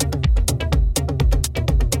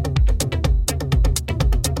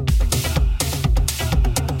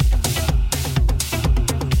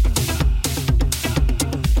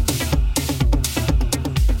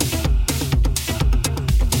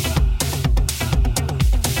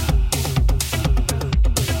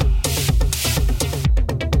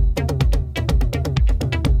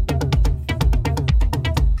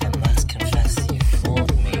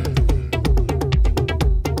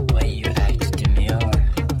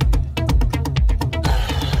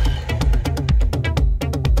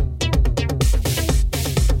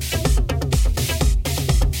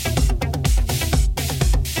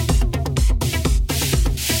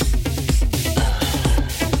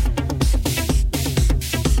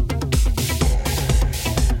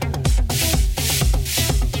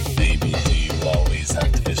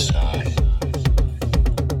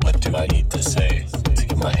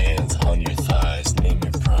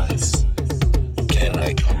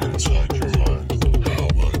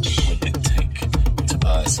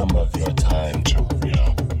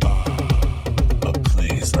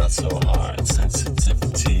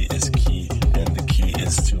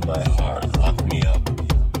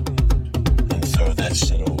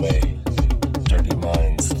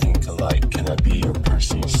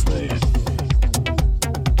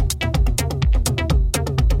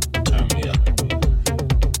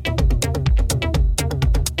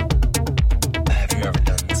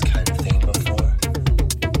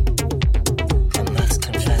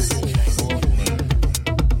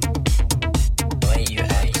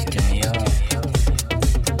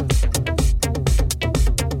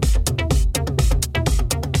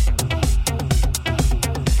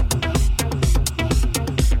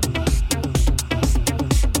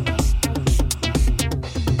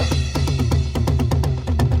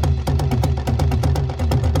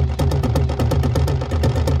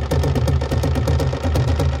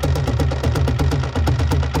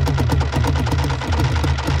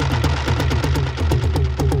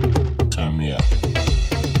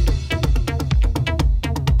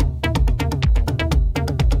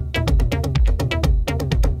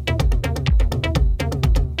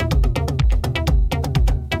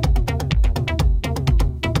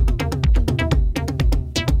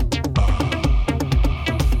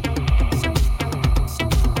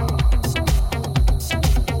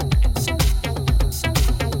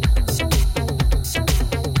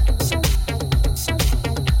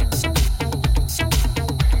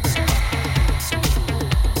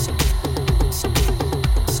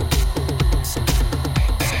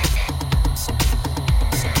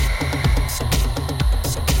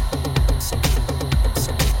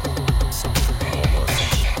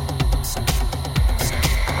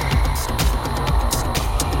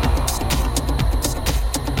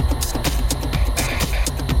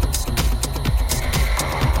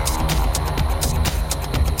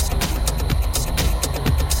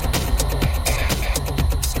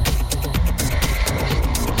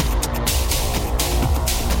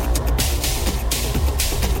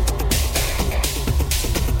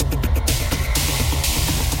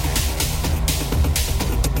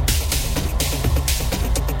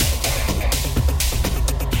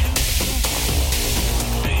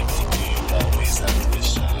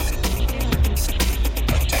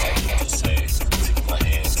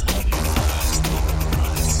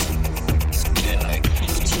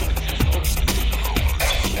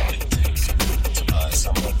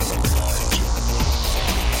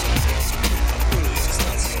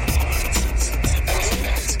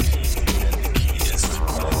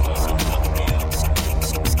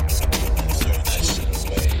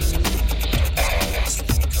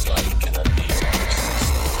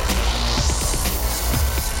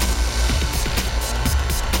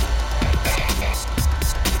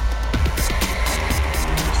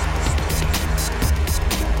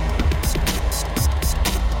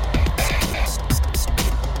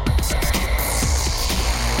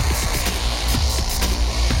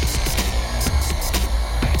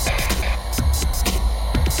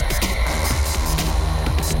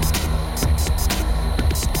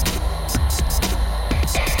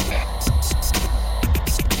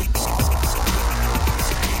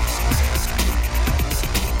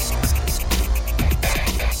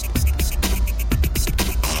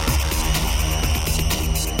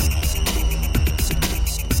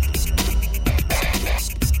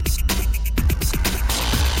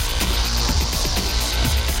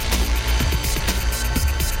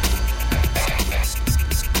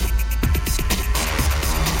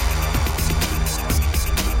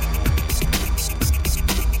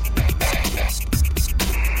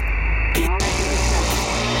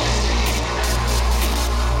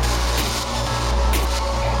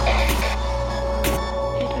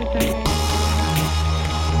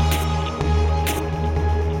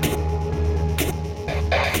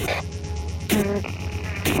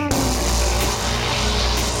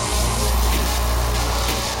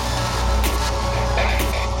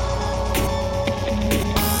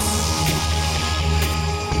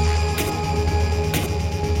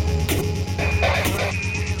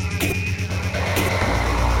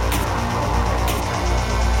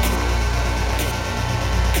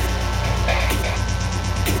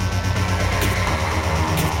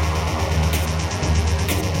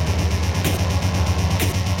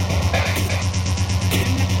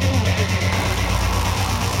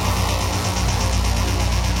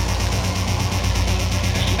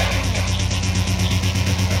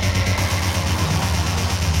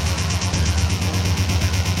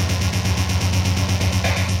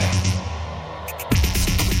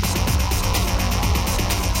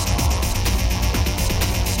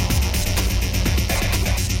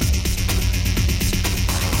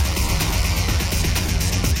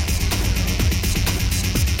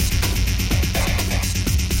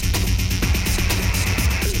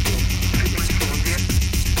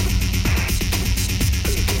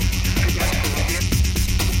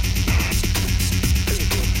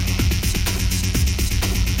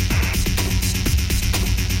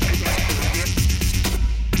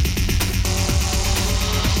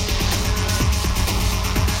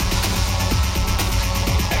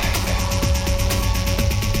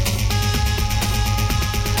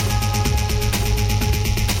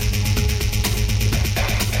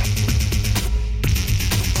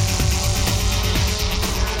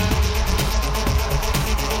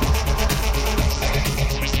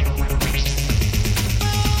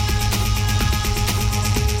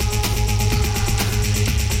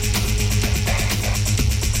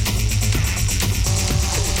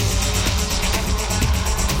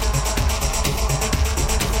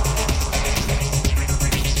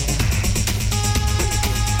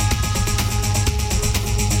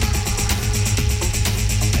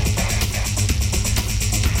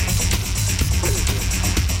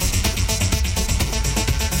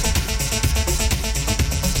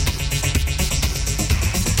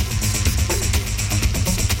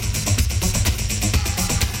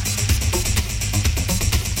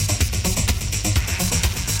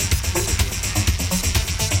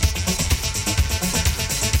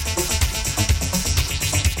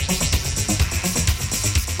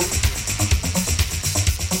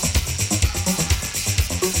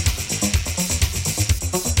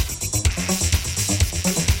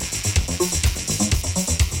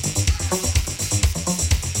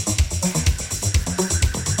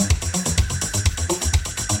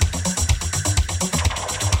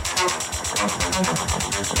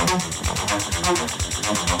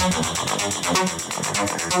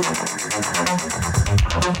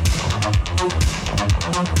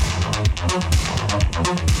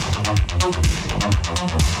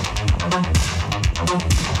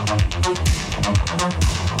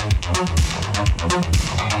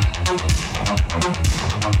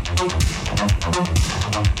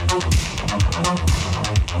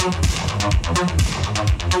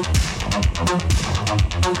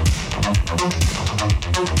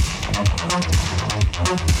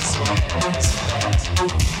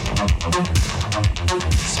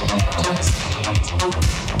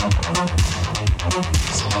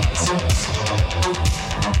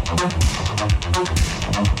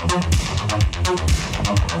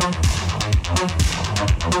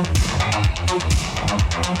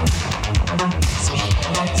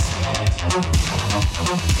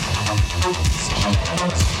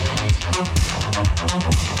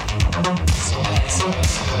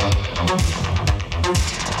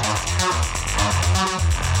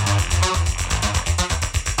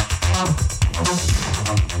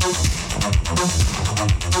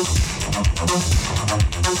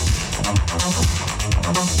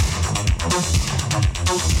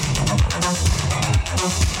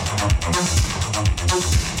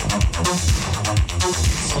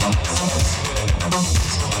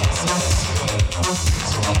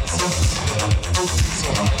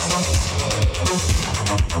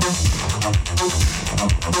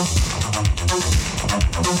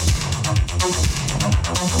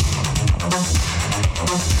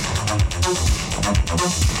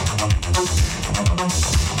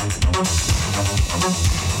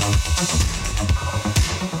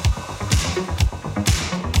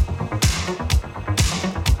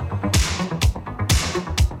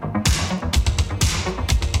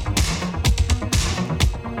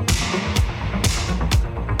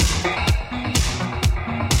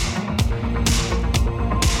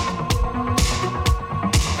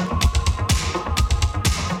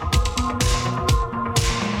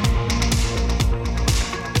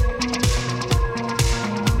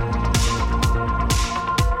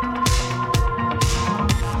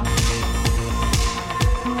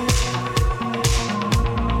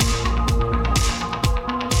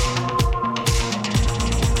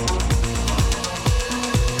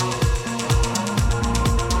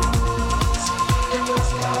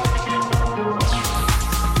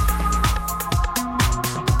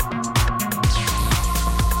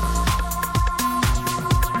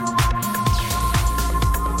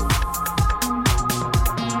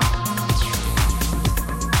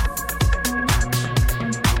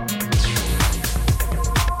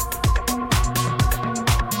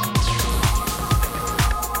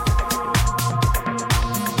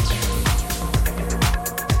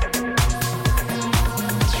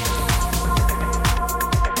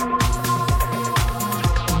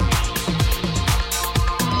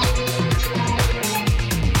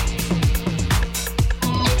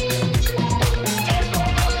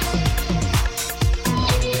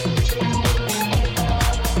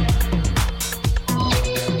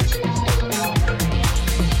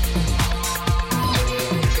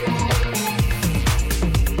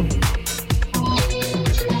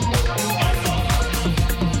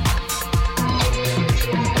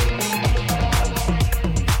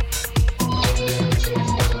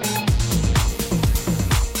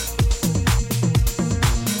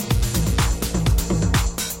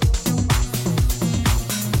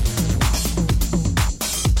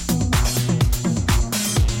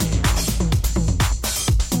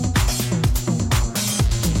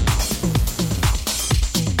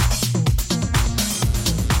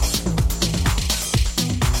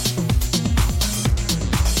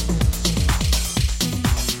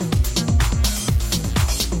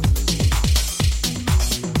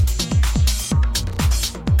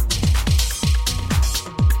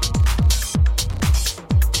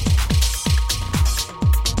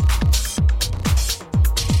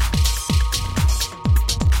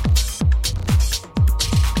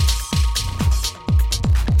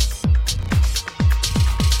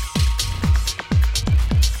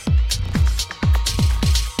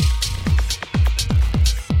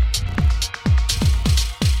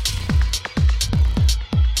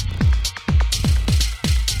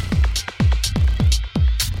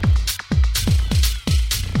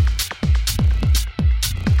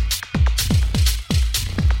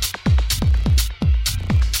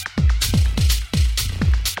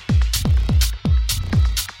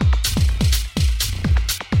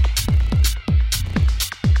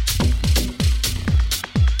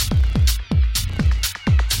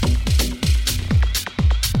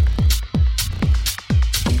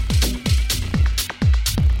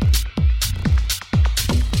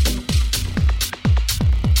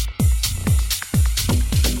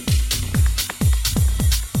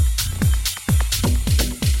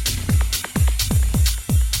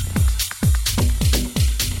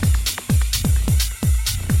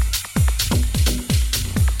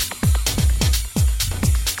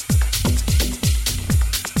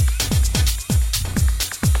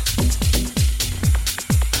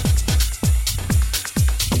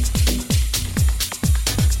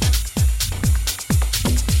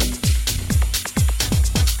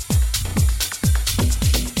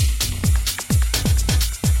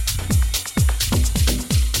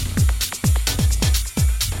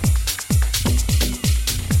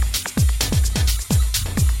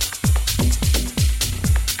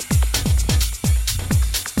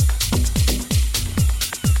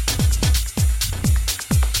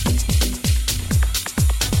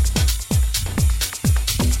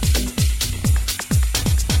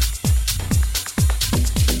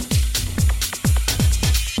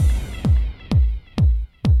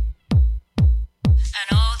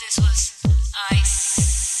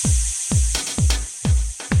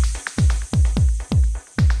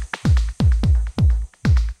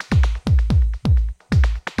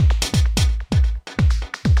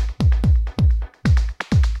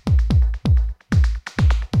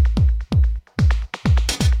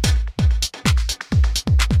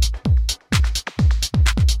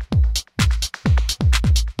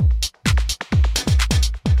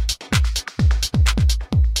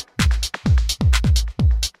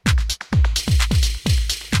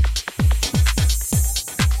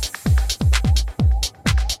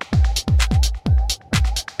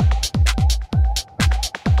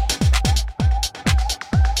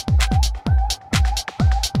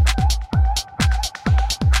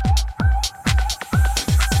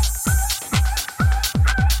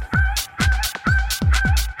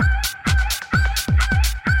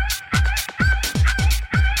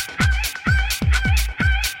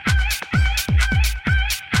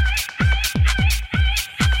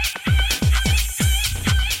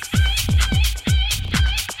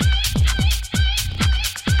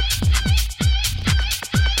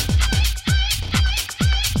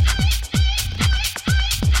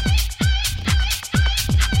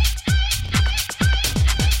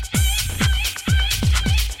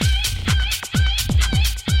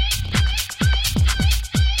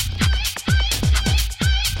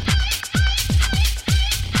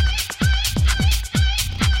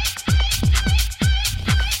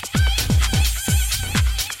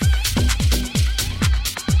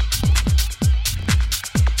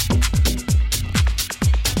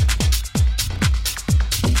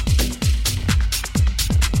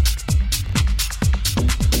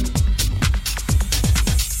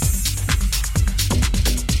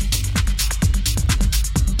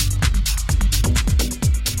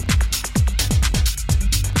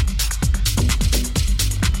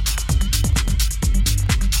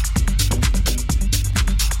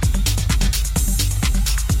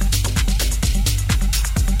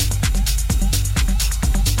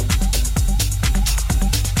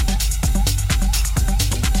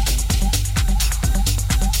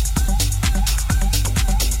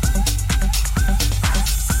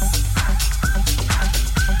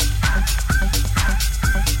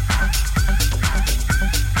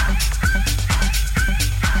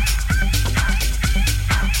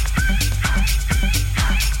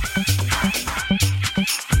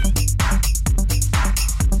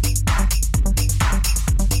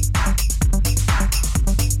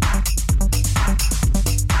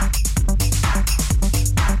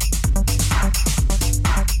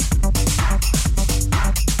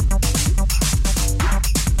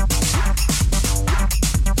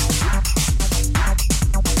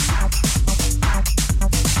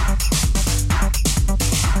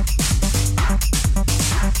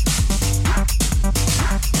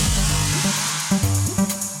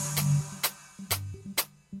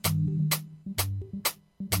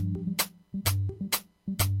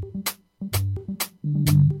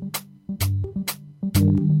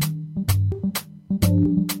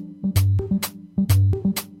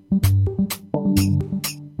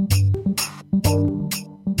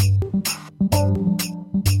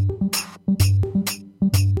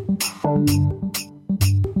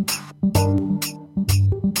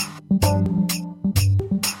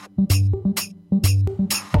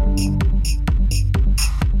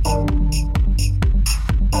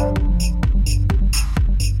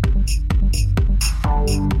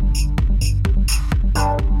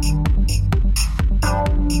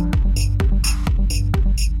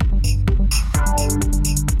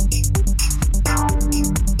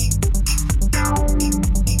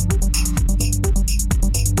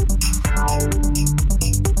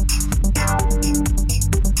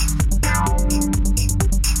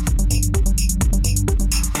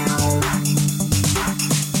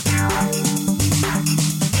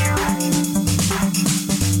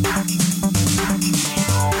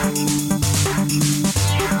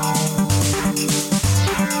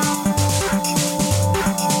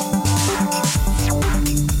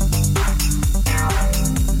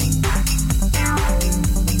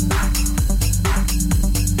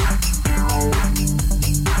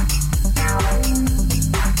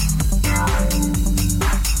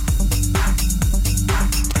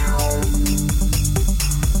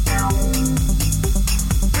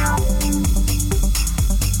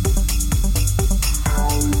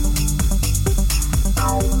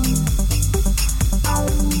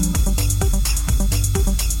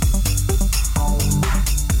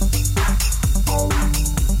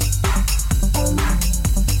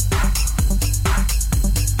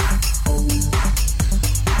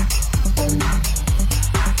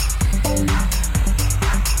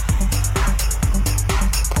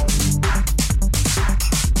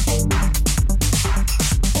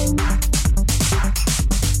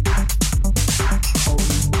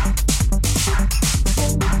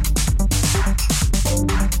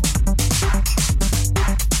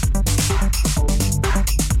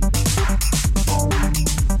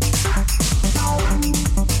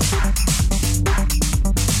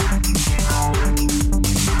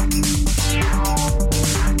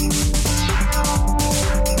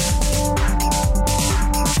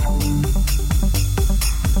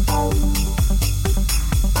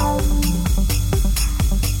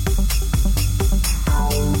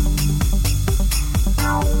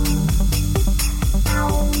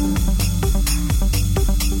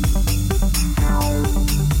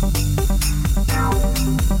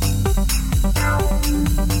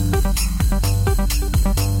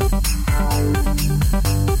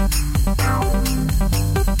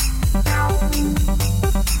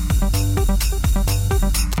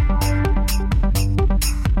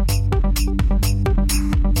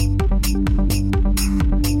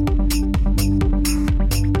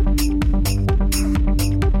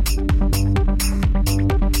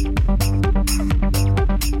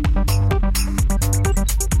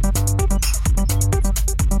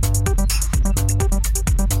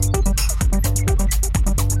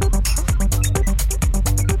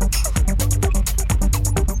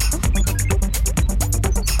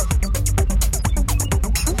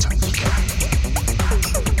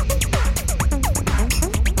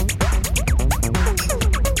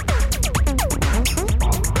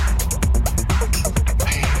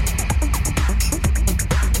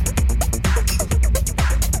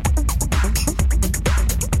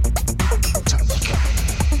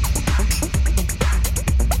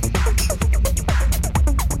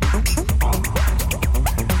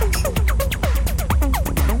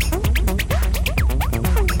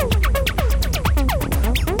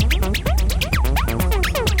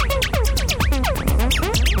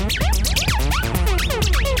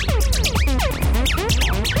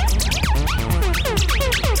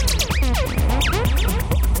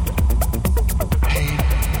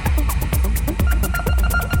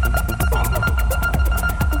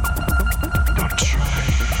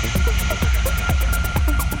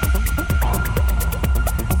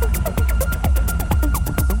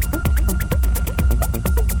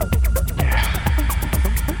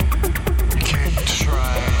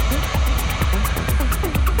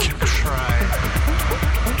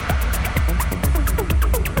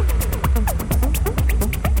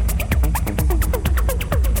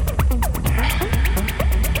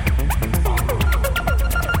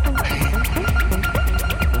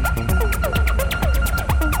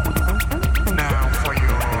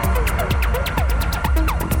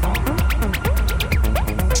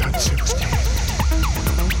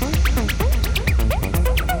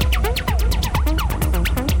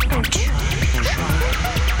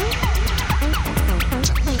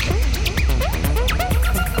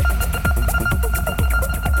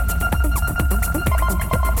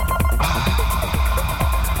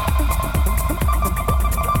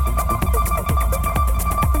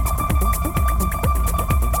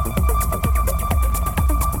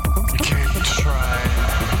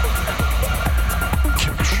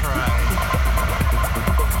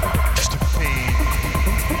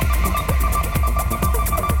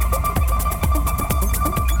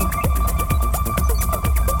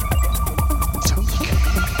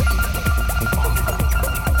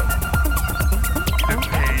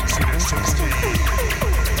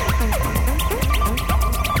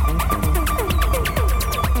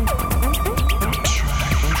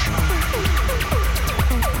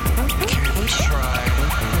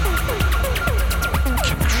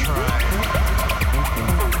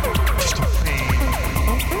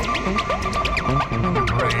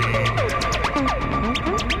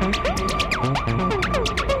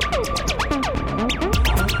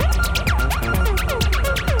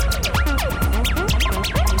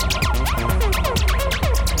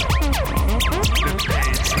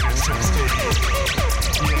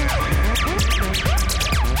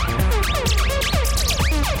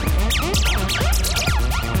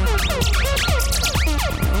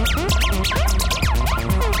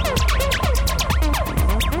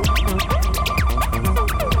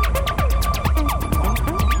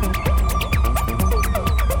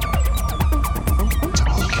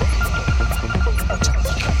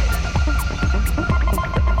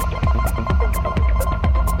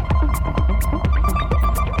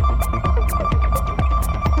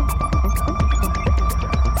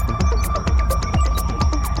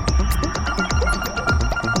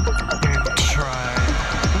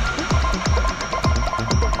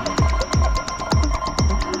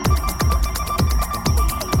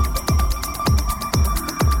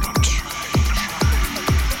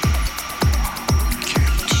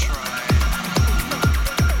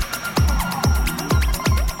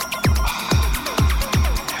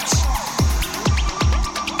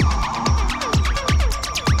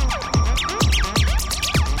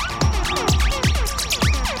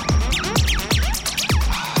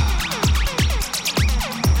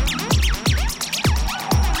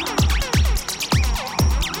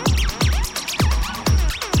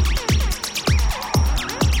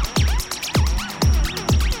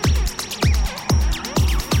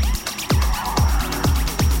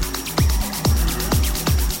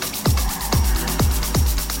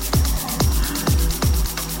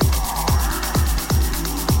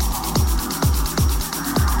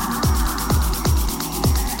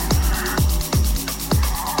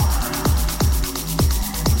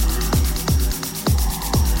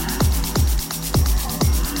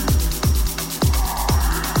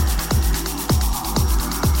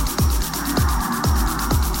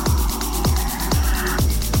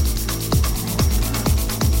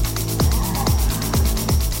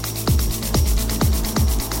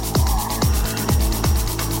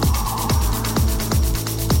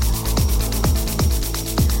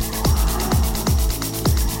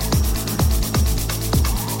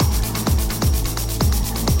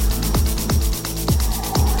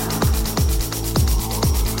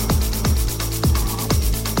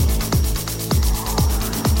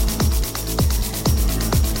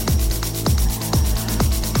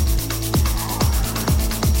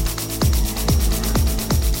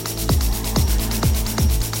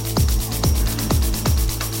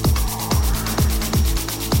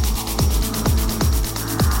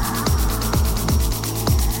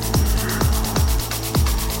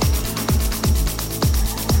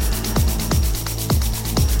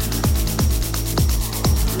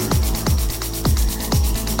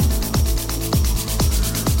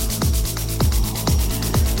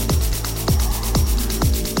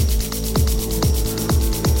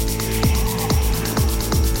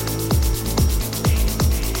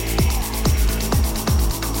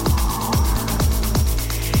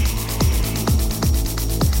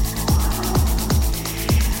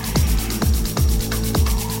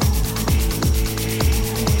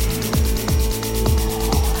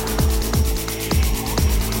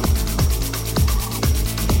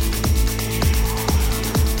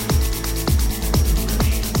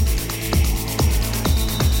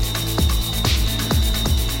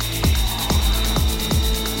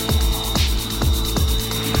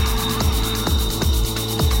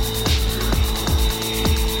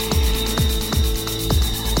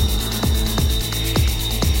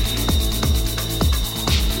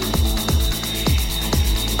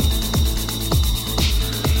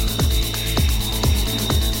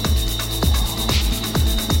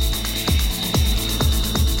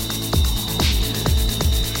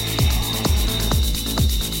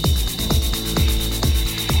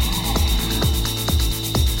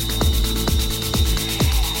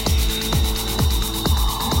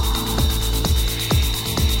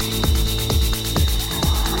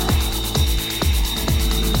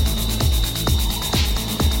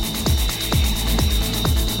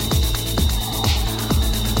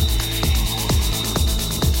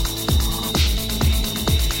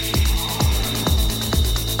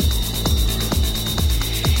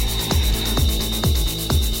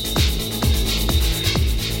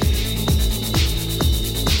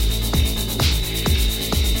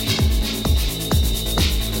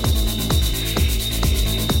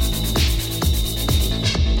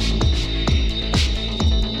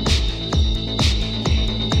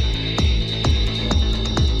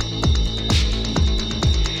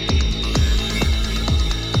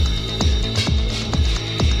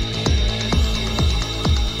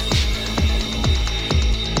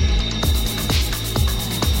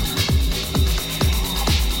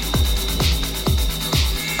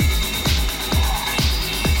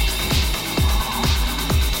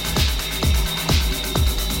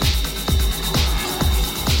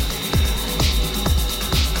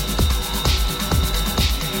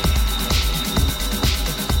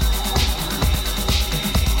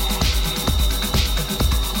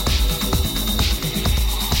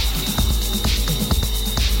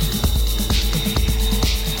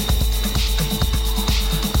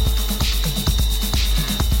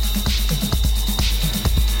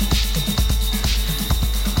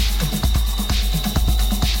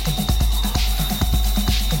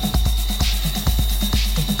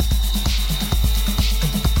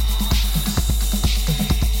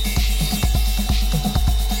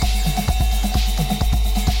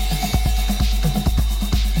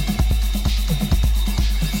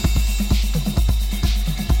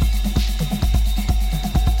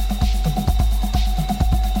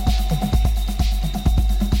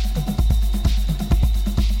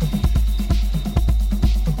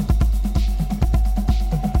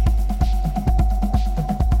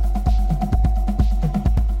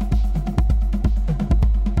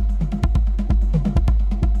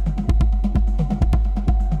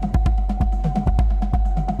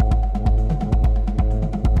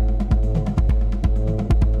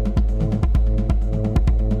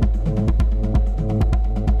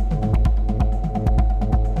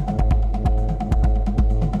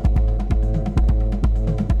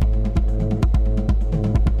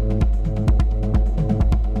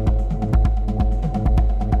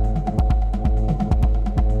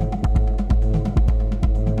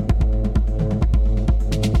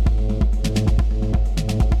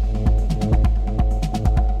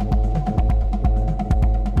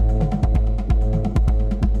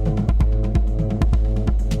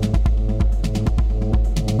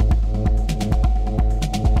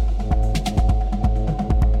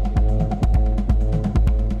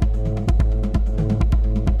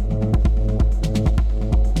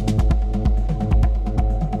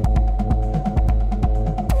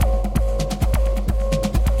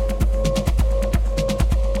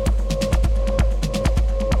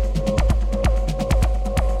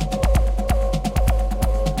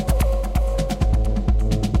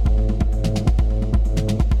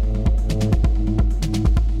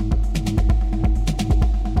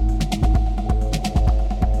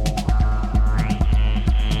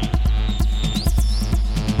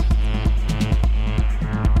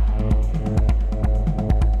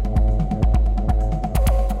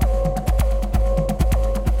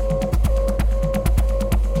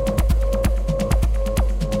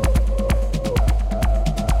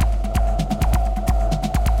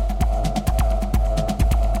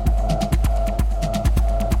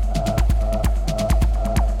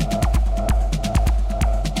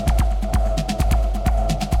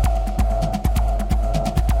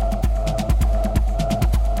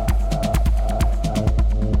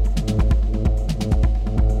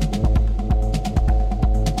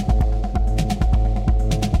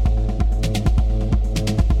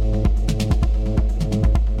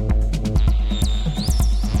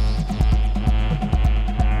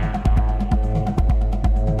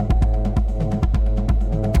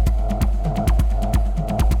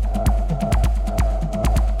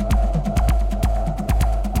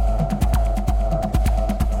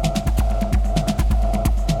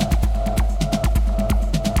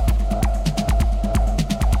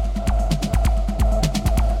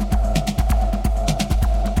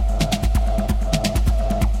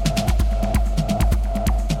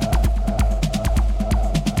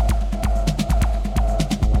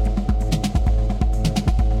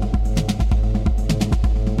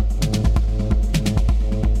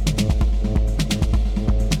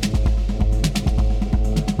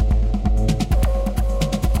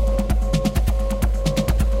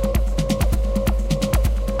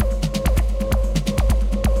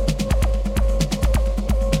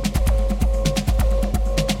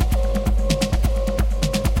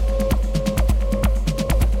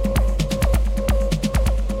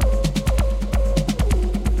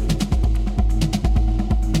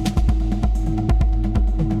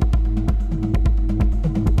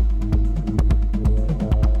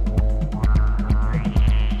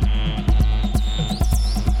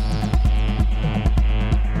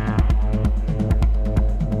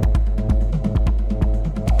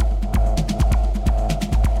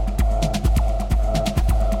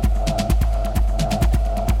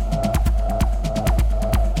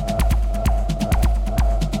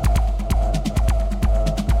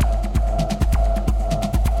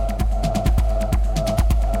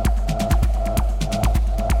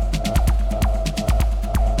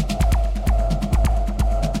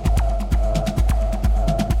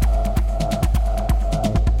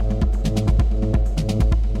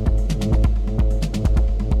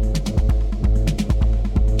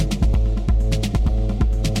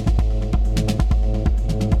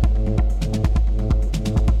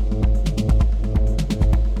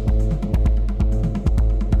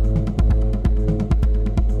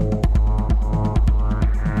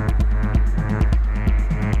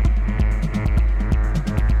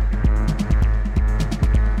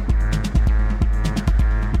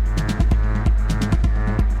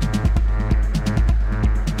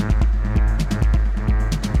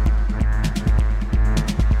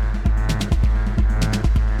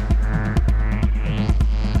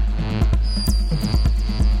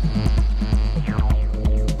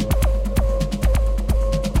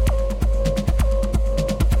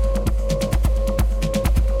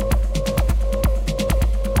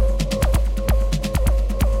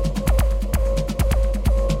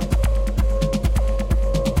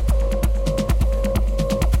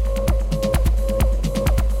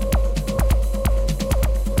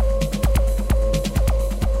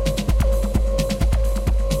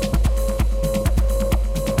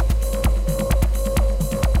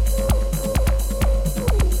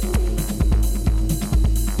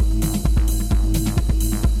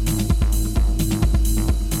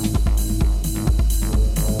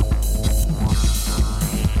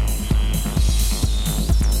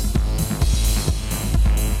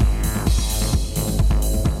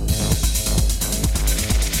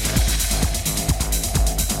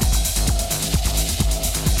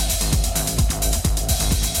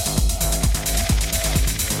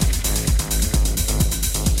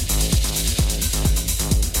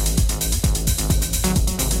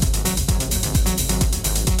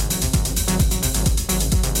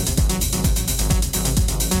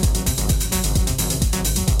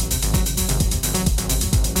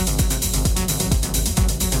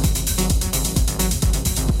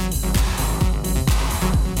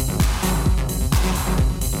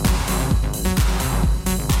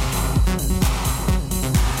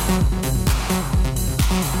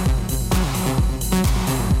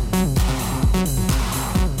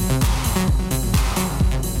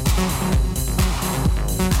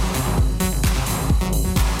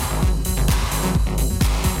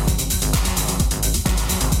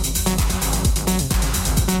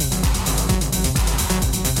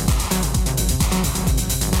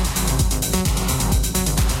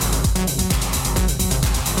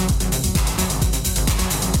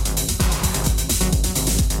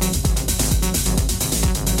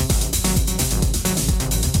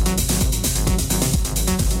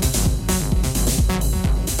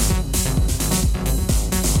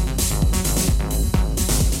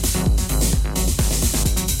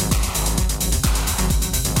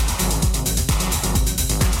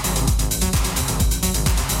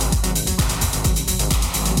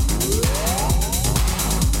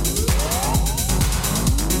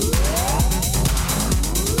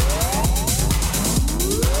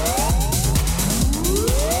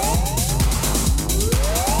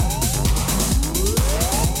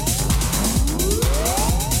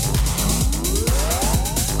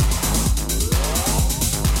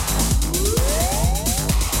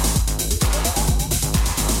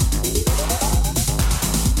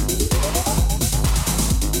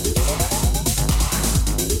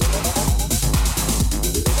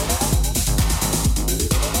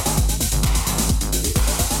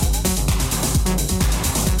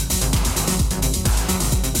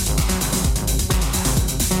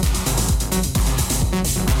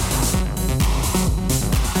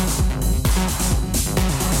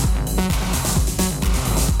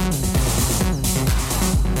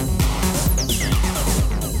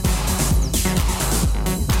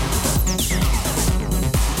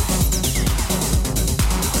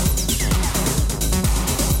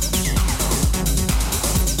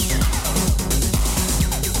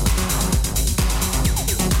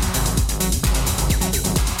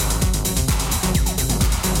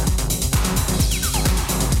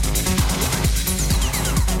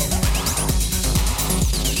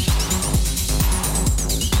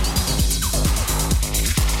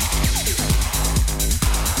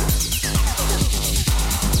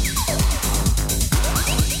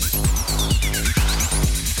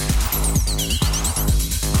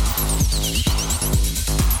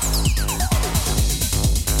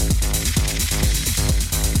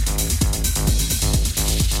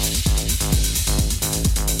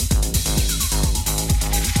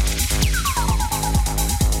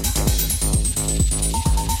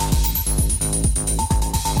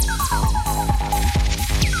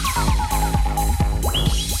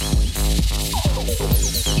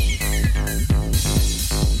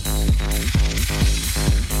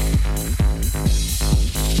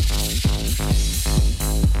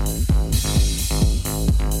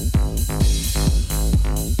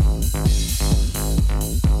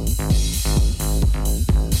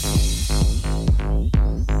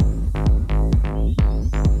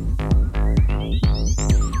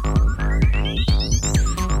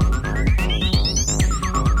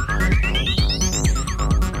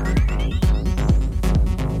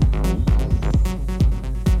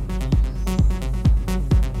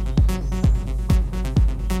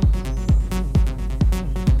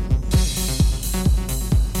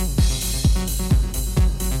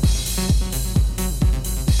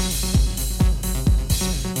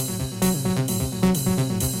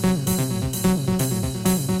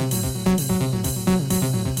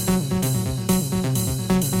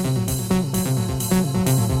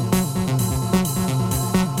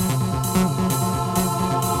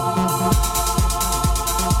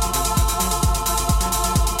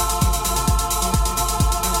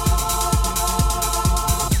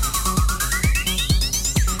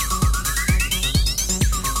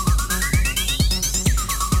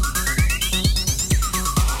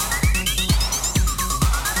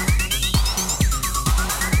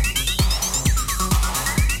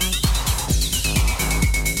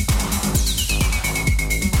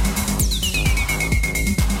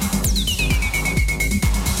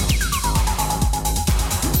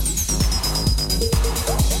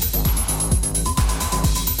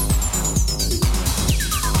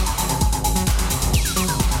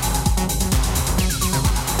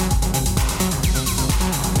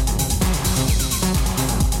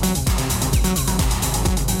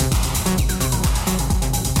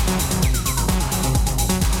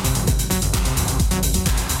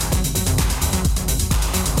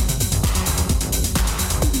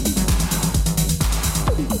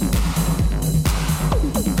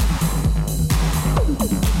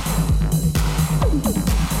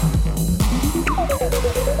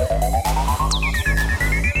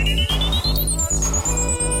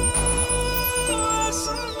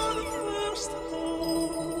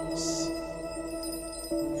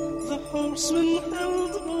 horsemen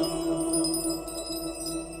held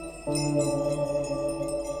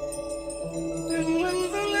and when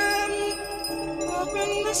the Lamb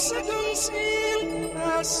opened the second seal,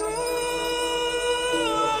 I saw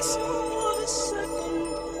the second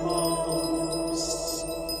horse.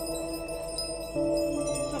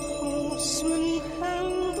 The horseman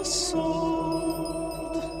held the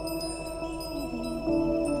sword.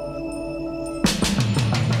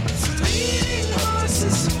 The leading horse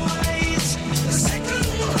is white, the second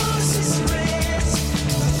horse is red,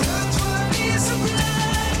 the third one is a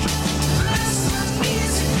black, the last one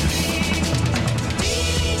is a green. The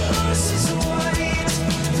leading horse is white,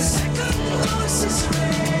 the second horse is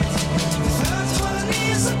red, the third one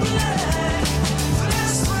is a black, the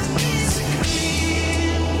last one is a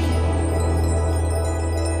green.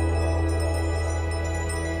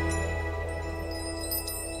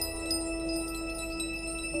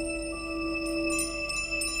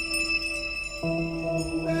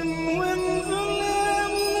 And when the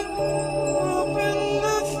Lamb opened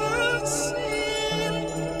the third seal,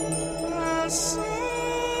 I saw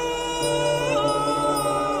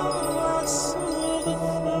the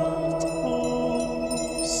third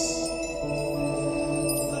horse.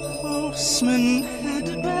 The horseman